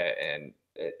online. And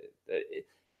uh,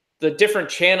 the different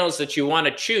channels that you want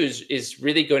to choose is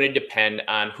really going to depend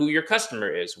on who your customer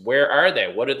is. Where are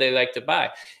they? What do they like to buy?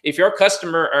 If your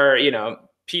customer are,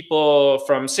 people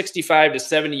from 65 to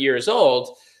 70 years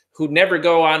old who never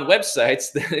go on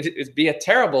websites, then it'd be a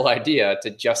terrible idea to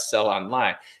just sell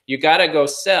online. You got to go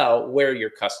sell where your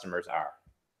customers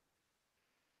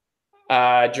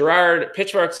are. Gerard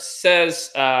Pitchfork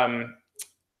says,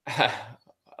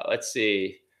 let's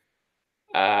see.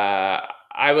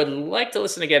 I would like to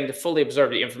listen again to fully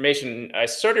absorb the information. I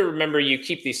sort of remember you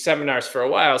keep these seminars for a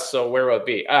while, so where will it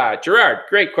be? Gerard,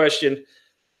 great question.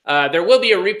 There will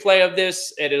be a replay of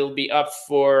this, and it'll be up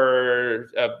for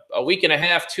a week and a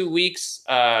half, 2 weeks.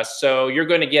 So you're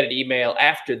going to get an email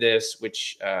after this,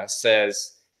 which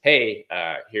says, "Hey,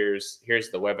 here's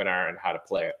the webinar and how to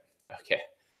play it." Okay.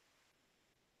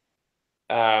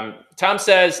 Tom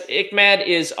says ICMAD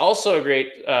is also a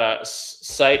great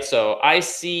site. So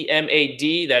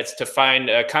ICMAD, that's to find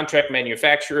contract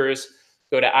manufacturers.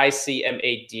 Go to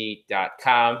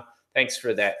icmad.com. Thanks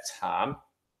for that, Tom.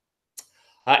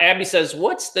 Abby says,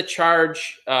 what's the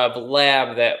charge of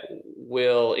lab that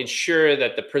will ensure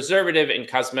that the preservative in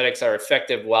cosmetics are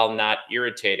effective while not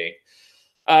irritating?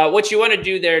 What you want to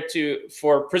do there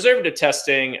for preservative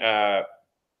testing,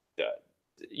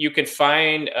 you can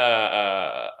find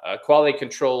a quality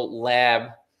control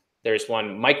lab. There's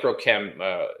one, Microchem.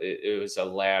 It was a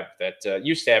lab that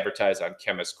used to advertise on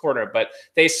Chemist Corner, but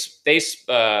they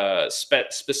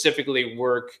specifically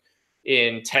work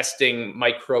in testing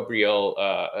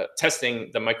testing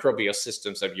the microbial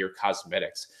systems of your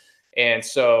cosmetics. And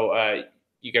so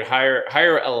you can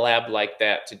hire a lab like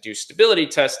that to do stability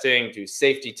testing, do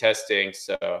safety testing.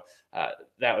 So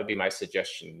that would be my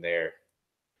suggestion there.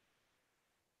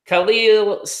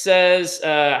 Khalil says,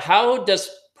 how does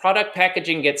product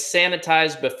packaging get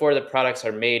sanitized before the products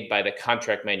are made by the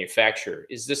contract manufacturer?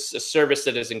 Is this a service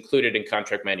that is included in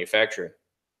contract manufacturing?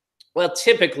 Well,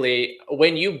 typically,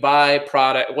 when you buy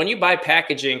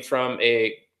packaging from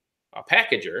a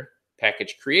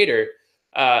package creator,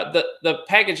 the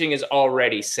packaging is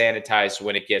already sanitized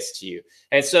when it gets to you,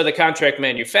 and so the contract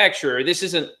manufacturer, this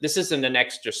isn't an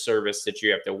extra service that you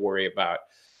have to worry about.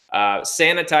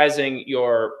 Sanitizing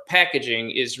your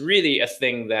packaging is really a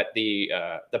thing that the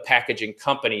packaging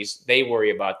companies, they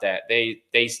worry about that.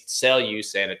 They sell you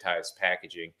sanitized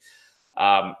packaging.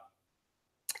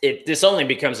 This only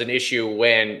becomes an issue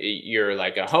when you're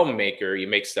like a homemaker, you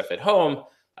make stuff at home.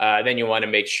 Then you want to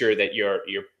make sure that your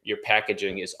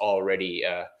packaging is already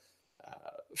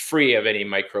free of any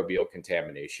microbial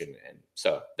contamination. And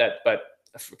so but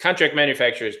contract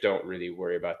manufacturers don't really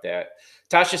worry about that.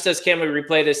 Tasha says, can we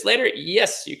replay this later?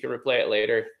 Yes, you can replay it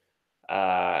later.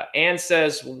 Anne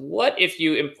says, what if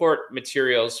you import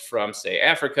materials from, say,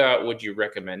 Africa? Would you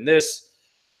recommend this?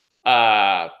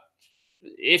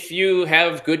 If you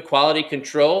have good quality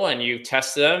control and you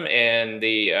test them and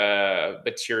the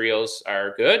materials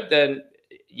are good, then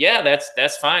yeah,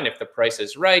 that's fine if the price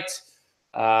is right.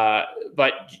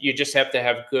 But you just have to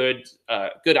have good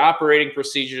operating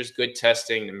procedures, good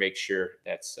testing to make sure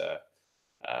that's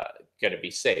going to be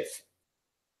safe.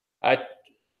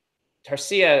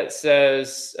 Tarsia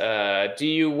says, do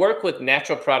you work with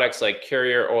natural products like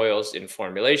carrier oils in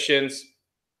formulations?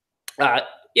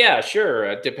 Yeah, sure.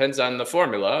 It depends on the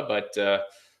formula, but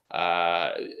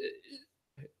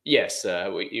yes,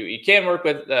 you can work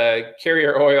with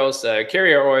carrier oils.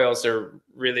 Carrier oils are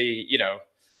really,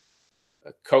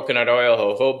 coconut oil,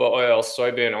 jojoba oil,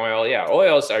 soybean oil. Yeah,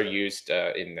 oils are used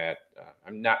in that.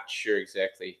 I'm not sure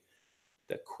exactly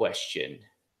the question.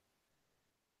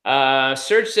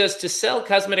 Serge says to sell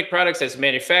cosmetic products as a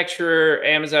manufacturer,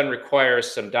 Amazon requires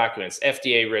some documents: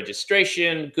 FDA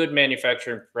registration, good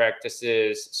manufacturing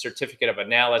practices, certificate of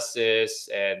analysis,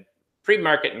 and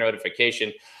pre-market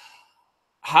notification.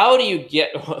 How do you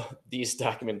get these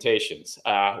documentations?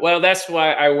 Well, that's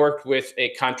why I worked with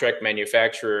a contract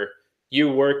manufacturer.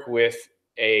 You work with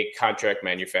a contract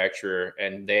manufacturer,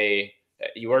 and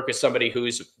you work with somebody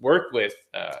who's worked with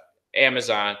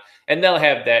Amazon, and they'll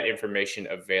have that information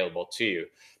available to you.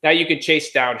 Now, you can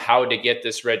chase down how to get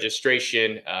this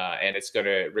registration, and it's going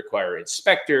to require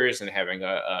inspectors and having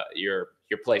your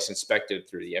place inspected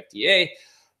through the FDA.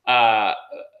 Uh,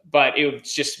 but it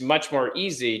was just much more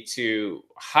easy to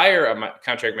hire a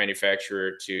contract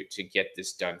manufacturer to get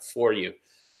this done for you,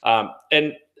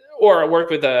 and or work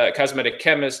with a cosmetic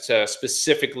chemist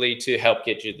specifically to help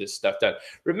get you this stuff done.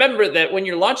 Remember that when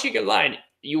you're launching your line,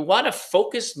 you want to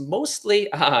focus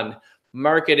mostly on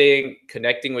marketing,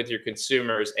 connecting with your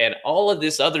consumers, and all of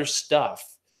this other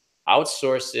stuff.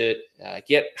 Outsource it,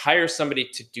 hire somebody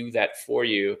to do that for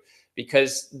you,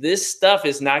 because this stuff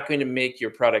is not going to make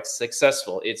your product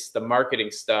successful. It's the marketing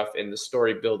stuff and the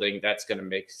story building that's going to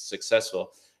make it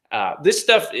successful. This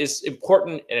stuff is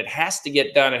important and it has to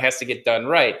get done. It has to get done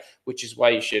right, which is why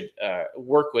you should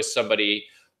work with somebody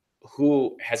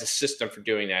who has a system for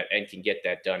doing that and can get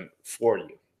that done for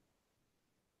you.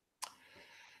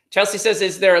 Chelsea says,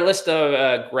 is there a list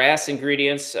of grass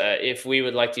ingredients if we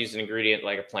would like to use an ingredient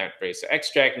like a plant-based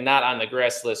extract not on the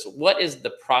grass list? What is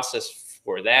the process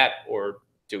for that, or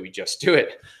do we just do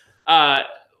it? Uh,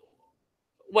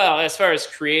 well, as far as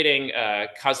creating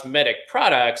cosmetic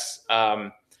products,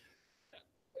 the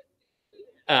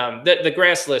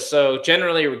grass list, so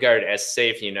generally regarded as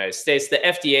safe in the United States. The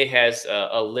FDA has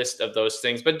a list of those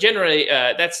things, but generally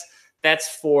that's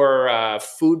for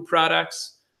food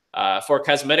products. For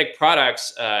cosmetic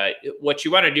products, what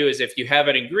you want to do is if you have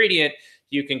an ingredient,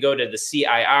 you can go to the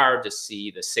CIR to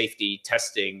see the safety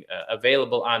testing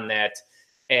available on that,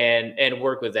 and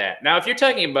work with that. Now, if you're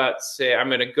talking about, say, I'm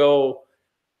going to go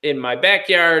in my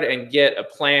backyard and get a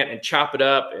plant and chop it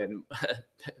up and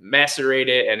macerate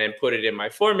it and then put it in my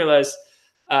formulas,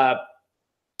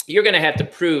 you're going to have to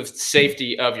prove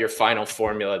safety of your final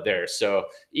formula there. So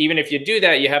even if you do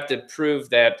that, you have to prove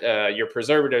that your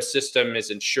preservative system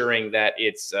is ensuring that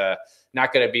it's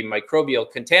not going to be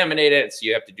microbial contaminated. So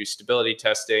you have to do stability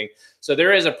testing. So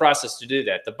there is a process to do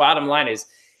that. The bottom line is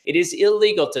it is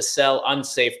illegal to sell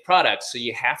unsafe products. So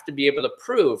you have to be able to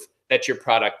prove that your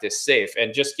product is safe.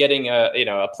 And just getting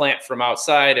a plant from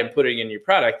outside and putting in your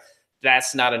product,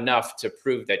 that's not enough to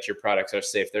prove that your products are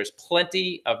safe. There's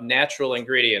plenty of natural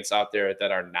ingredients out there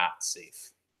that are not safe.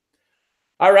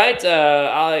 All right,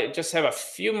 I just have a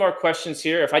few more questions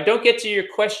here. If I don't get to your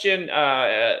question,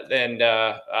 then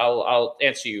I'll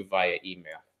answer you via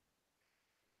email.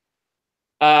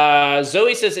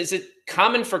 Zoe says, is it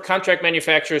common for contract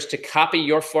manufacturers to copy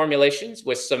your formulations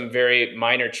with some very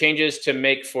minor changes to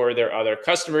make for their other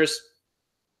customers?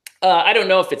 I don't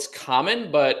know if it's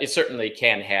common, but it certainly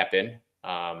can happen.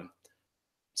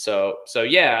 So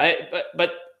yeah,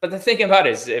 but the thing about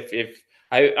it is, if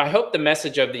I hope the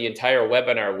message of the entire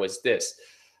webinar was this: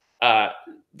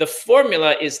 the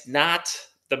formula is not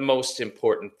the most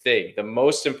important thing. The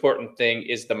most important thing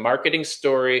is the marketing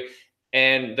story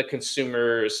and the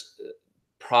consumer's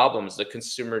problems, the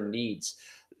consumer needs.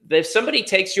 If somebody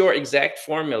takes your exact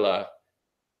formula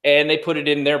and they put it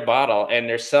in their bottle and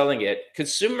they're selling it,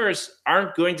 consumers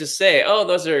aren't going to say, "Oh,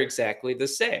 those are exactly the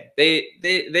same."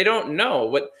 They don't know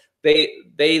what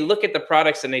they look at the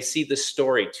products and they see the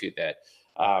story to that,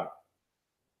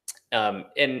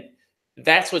 and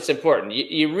that's what's important.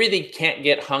 You really can't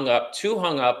get too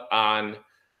hung up on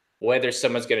whether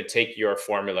someone's going to take your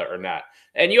formula or not.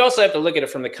 And you also have to look at it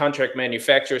from the contract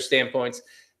manufacturer standpoints.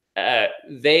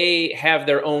 They have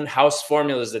their own house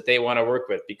formulas that they want to work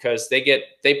with, because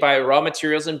they buy raw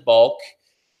materials in bulk.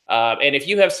 And if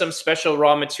you have some special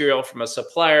raw material from a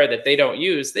supplier that they don't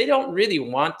use, they don't really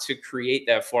want to create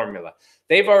that formula.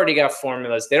 They've already got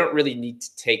formulas. They don't really need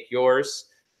to take yours.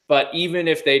 But even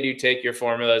if they do take your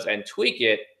formulas and tweak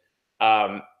it,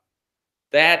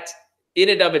 that in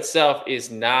and of itself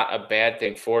is not a bad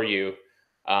thing for you.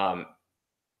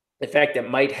 In fact, it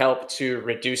might help to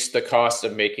reduce the cost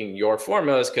of making your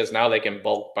formulas, because now they can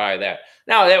bulk buy that.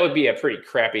 Now, that would be a pretty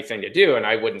crappy thing to do, and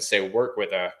I wouldn't say work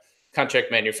with a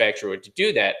contract manufacturer to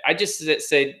do that. I just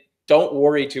say don't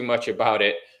worry too much about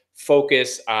it.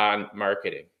 Focus on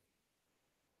marketing.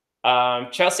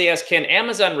 Chelsea asks, can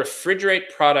Amazon refrigerate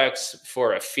products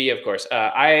for a fee? Of course.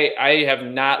 I have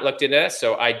not looked into that,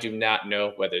 so I do not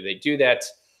know whether they do that.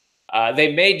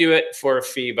 They may do it for a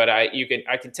fee, but I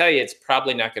can tell you it's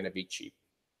probably not going to be cheap,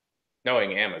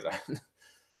 knowing Amazon.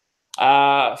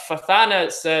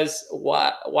 Fathana says,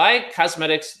 why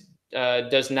cosmetics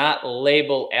does not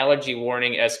label allergy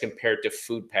warning as compared to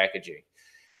food packaging?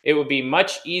 It would be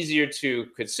much easier to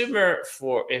consumer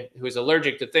who is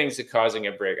allergic to things that causing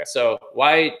a breakout. So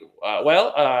why?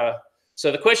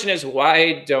 So the question is,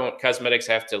 why don't cosmetics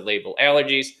have to label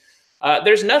allergies?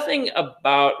 There's nothing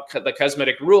about the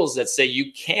cosmetic rules that say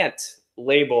you can't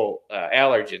label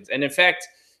allergens, and in fact,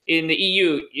 in the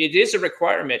EU, it is a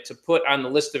requirement to put on the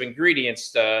list of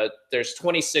ingredients. There's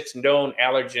 26 known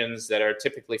allergens that are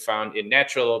typically found in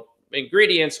natural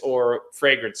ingredients or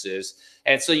fragrances,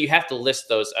 and so you have to list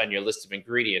those on your list of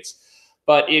ingredients.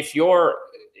 But if your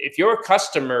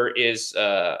customer is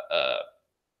a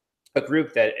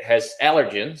group that has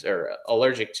allergens or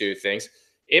allergic to things,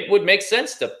 it would make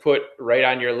sense to put right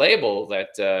on your label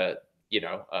that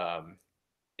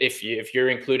if you're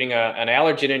including an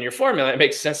allergen in your formula, it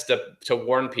makes sense to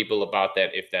warn people about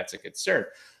that if that's a concern.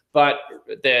 But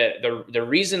the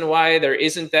reason why there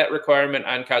isn't that requirement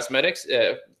on cosmetics,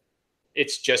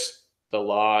 it's just the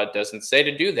law doesn't say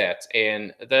to do that,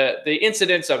 and the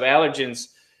incidence of allergens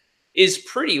is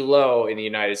pretty low in the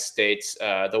United States.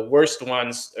 The worst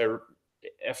ones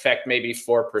affect maybe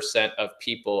 4% of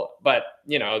people, but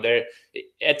there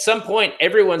at some point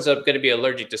everyone's going to be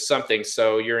allergic to something.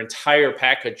 So your entire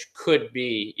package could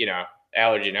be,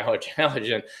 allergen, allergen,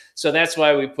 allergen. So that's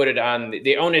why we put it on.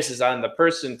 The onus is on the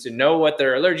person to know what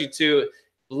they're allergic to,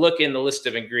 look in the list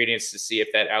of ingredients to see if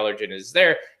that allergen is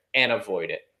there, and avoid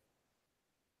it.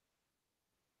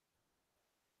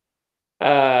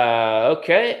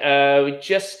 Okay. We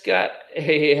just got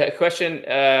a question.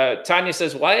 Tanya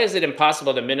says, why is it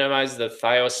impossible to minimize the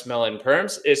thio smell in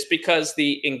perms? It's because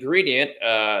the ingredient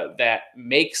that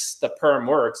makes the perm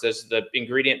works, is the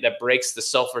ingredient that breaks the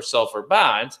sulfur-sulfur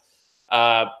bond,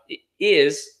 uh,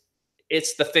 is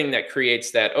it's the thing that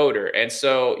creates that odor. And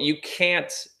so you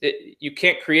can't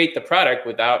create the product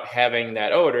without having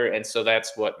that odor. And so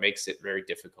that's what makes it very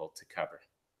difficult to cover.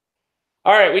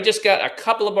 All right, we just got a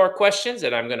couple of more questions,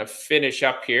 and I'm going to finish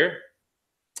up here.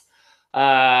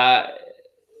 Uh,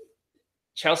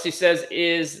 Chelsea says,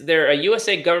 is there a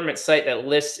USA government site that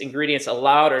lists ingredients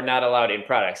allowed or not allowed in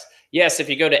products? Yes, if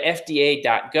you go to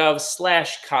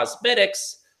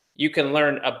fda.gov/cosmetics, you can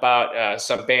learn about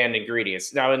some banned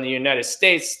ingredients. Now, in the United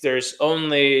States, there's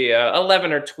only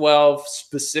 11 or 12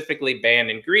 specifically banned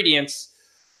ingredients.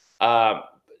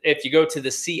 If you go to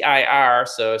the CIR,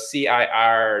 so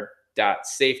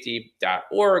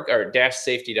CIR.safety.org or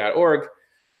 -safety.org,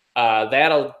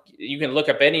 you can look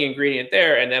up any ingredient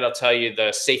there, and that'll tell you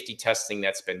the safety testing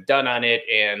that's been done on it,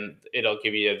 and it'll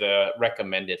give you the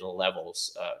recommended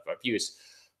levels of use.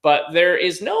 But there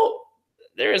is not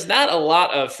a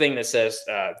lot of thing that says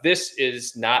this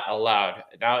is not allowed.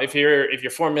 Now, if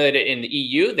you're formulated in the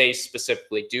EU, they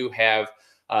specifically do have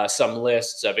some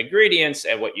lists of ingredients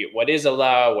and what is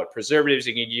allowed, what preservatives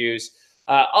you can use.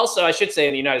 Also, I should say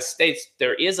in the United States,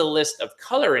 there is a list of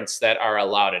colorants that are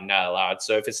allowed and not allowed.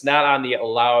 So if it's not on the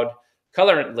allowed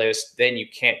colorant list, then you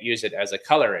can't use it as a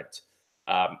colorant.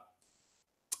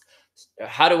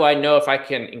 How do I know if I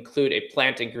can include a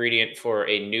plant ingredient for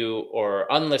a new or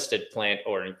unlisted plant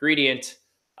or ingredient?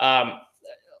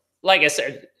 Like I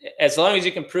said, as long as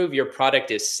you can prove your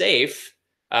product is safe,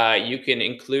 you can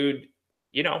include,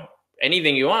 you know,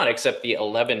 anything you want except the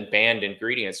 11 banned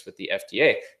ingredients with the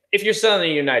FDA if you're selling in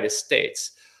the United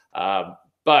States.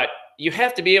 But you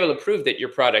have to be able to prove that your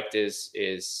product is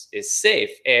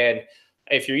safe. And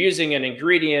if you're using an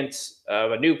ingredient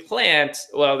of a new plant,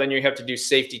 well, then you have to do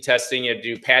safety testing. You have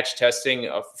to do patch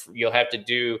testing. You'll have to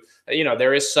do,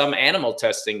 there is some animal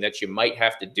testing that you might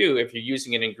have to do if you're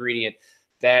using an ingredient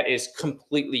that is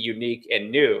completely unique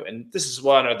and new. And this is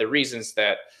one of the reasons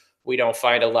that we don't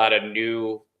find a lot of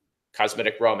new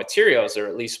cosmetic raw materials, or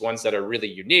at least ones that are really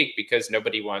unique, because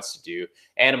nobody wants to do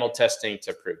animal testing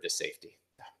to prove the safety.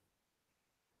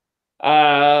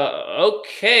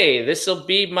 Okay, this will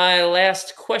be my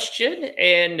last question.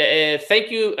 And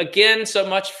thank you again so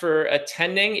much for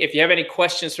attending. If you have any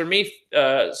questions for me,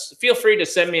 feel free to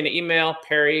send me an email,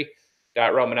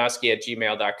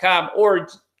 perry.romanowski@gmail.com, or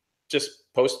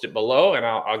just post it below and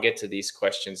I'll get to these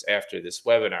questions after this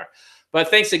webinar. But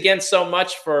thanks again so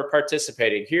much for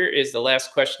participating. Here is the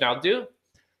last question I'll do.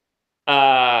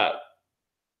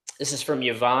 This is from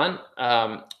Yvonne.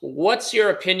 What's your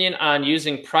opinion on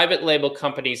using private label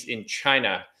companies in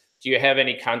China? Do you have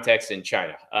any contacts in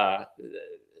China?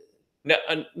 No,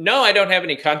 no, I don't have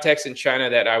any contacts in China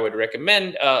that I would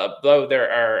recommend. Though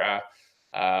there are,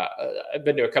 I've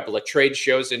been to a couple of trade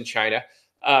shows in China.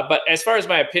 But as far as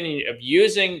my opinion of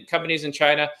using companies in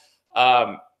China,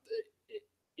 um,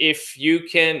 if you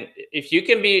can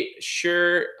be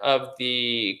sure of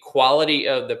the quality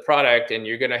of the product, and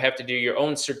you're going to have to do your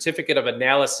own certificate of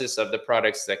analysis of the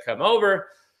products that come over,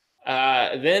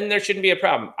 then there shouldn't be a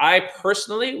problem. I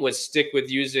personally would stick with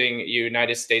using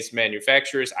United States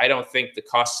manufacturers. I don't think the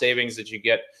cost savings that you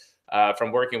get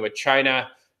from working with China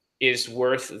is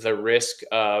worth the risk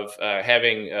of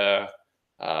having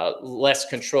less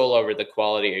control over the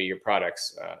quality of your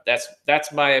products.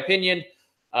 That's my opinion.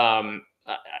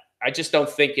 I just don't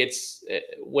think it's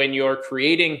when you're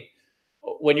creating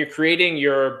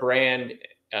your brand.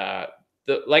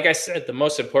 Like I said, the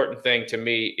most important thing to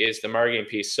me is the marketing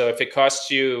piece. So if it costs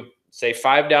you, say,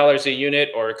 $5 a unit,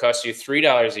 or it costs you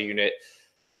 $3 a unit,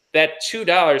 that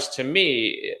 $2 to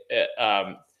me,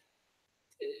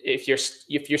 if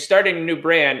you're starting a new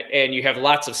brand and you have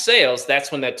lots of sales,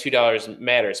 that's when that $2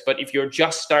 matters. But if you're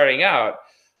just starting out,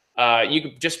 you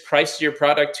could just price your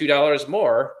product $2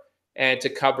 more and to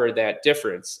cover that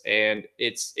difference. And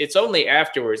it's only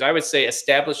afterwards, I would say,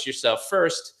 establish yourself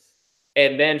first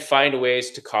and then find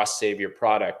ways to cost save your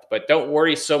product. But don't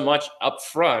worry so much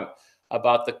upfront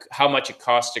about the how much it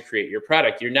costs to create your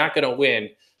product. You're not going to win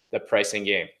the pricing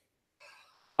game.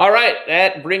 All right,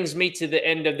 that brings me to the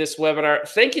end of this webinar.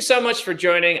 Thank you so much for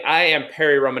joining. I am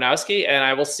Perry Romanowski, and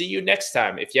I will see you next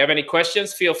time. If you have any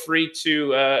questions, feel free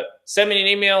to send me an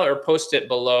email or post it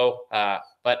below.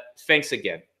 But thanks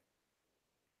again.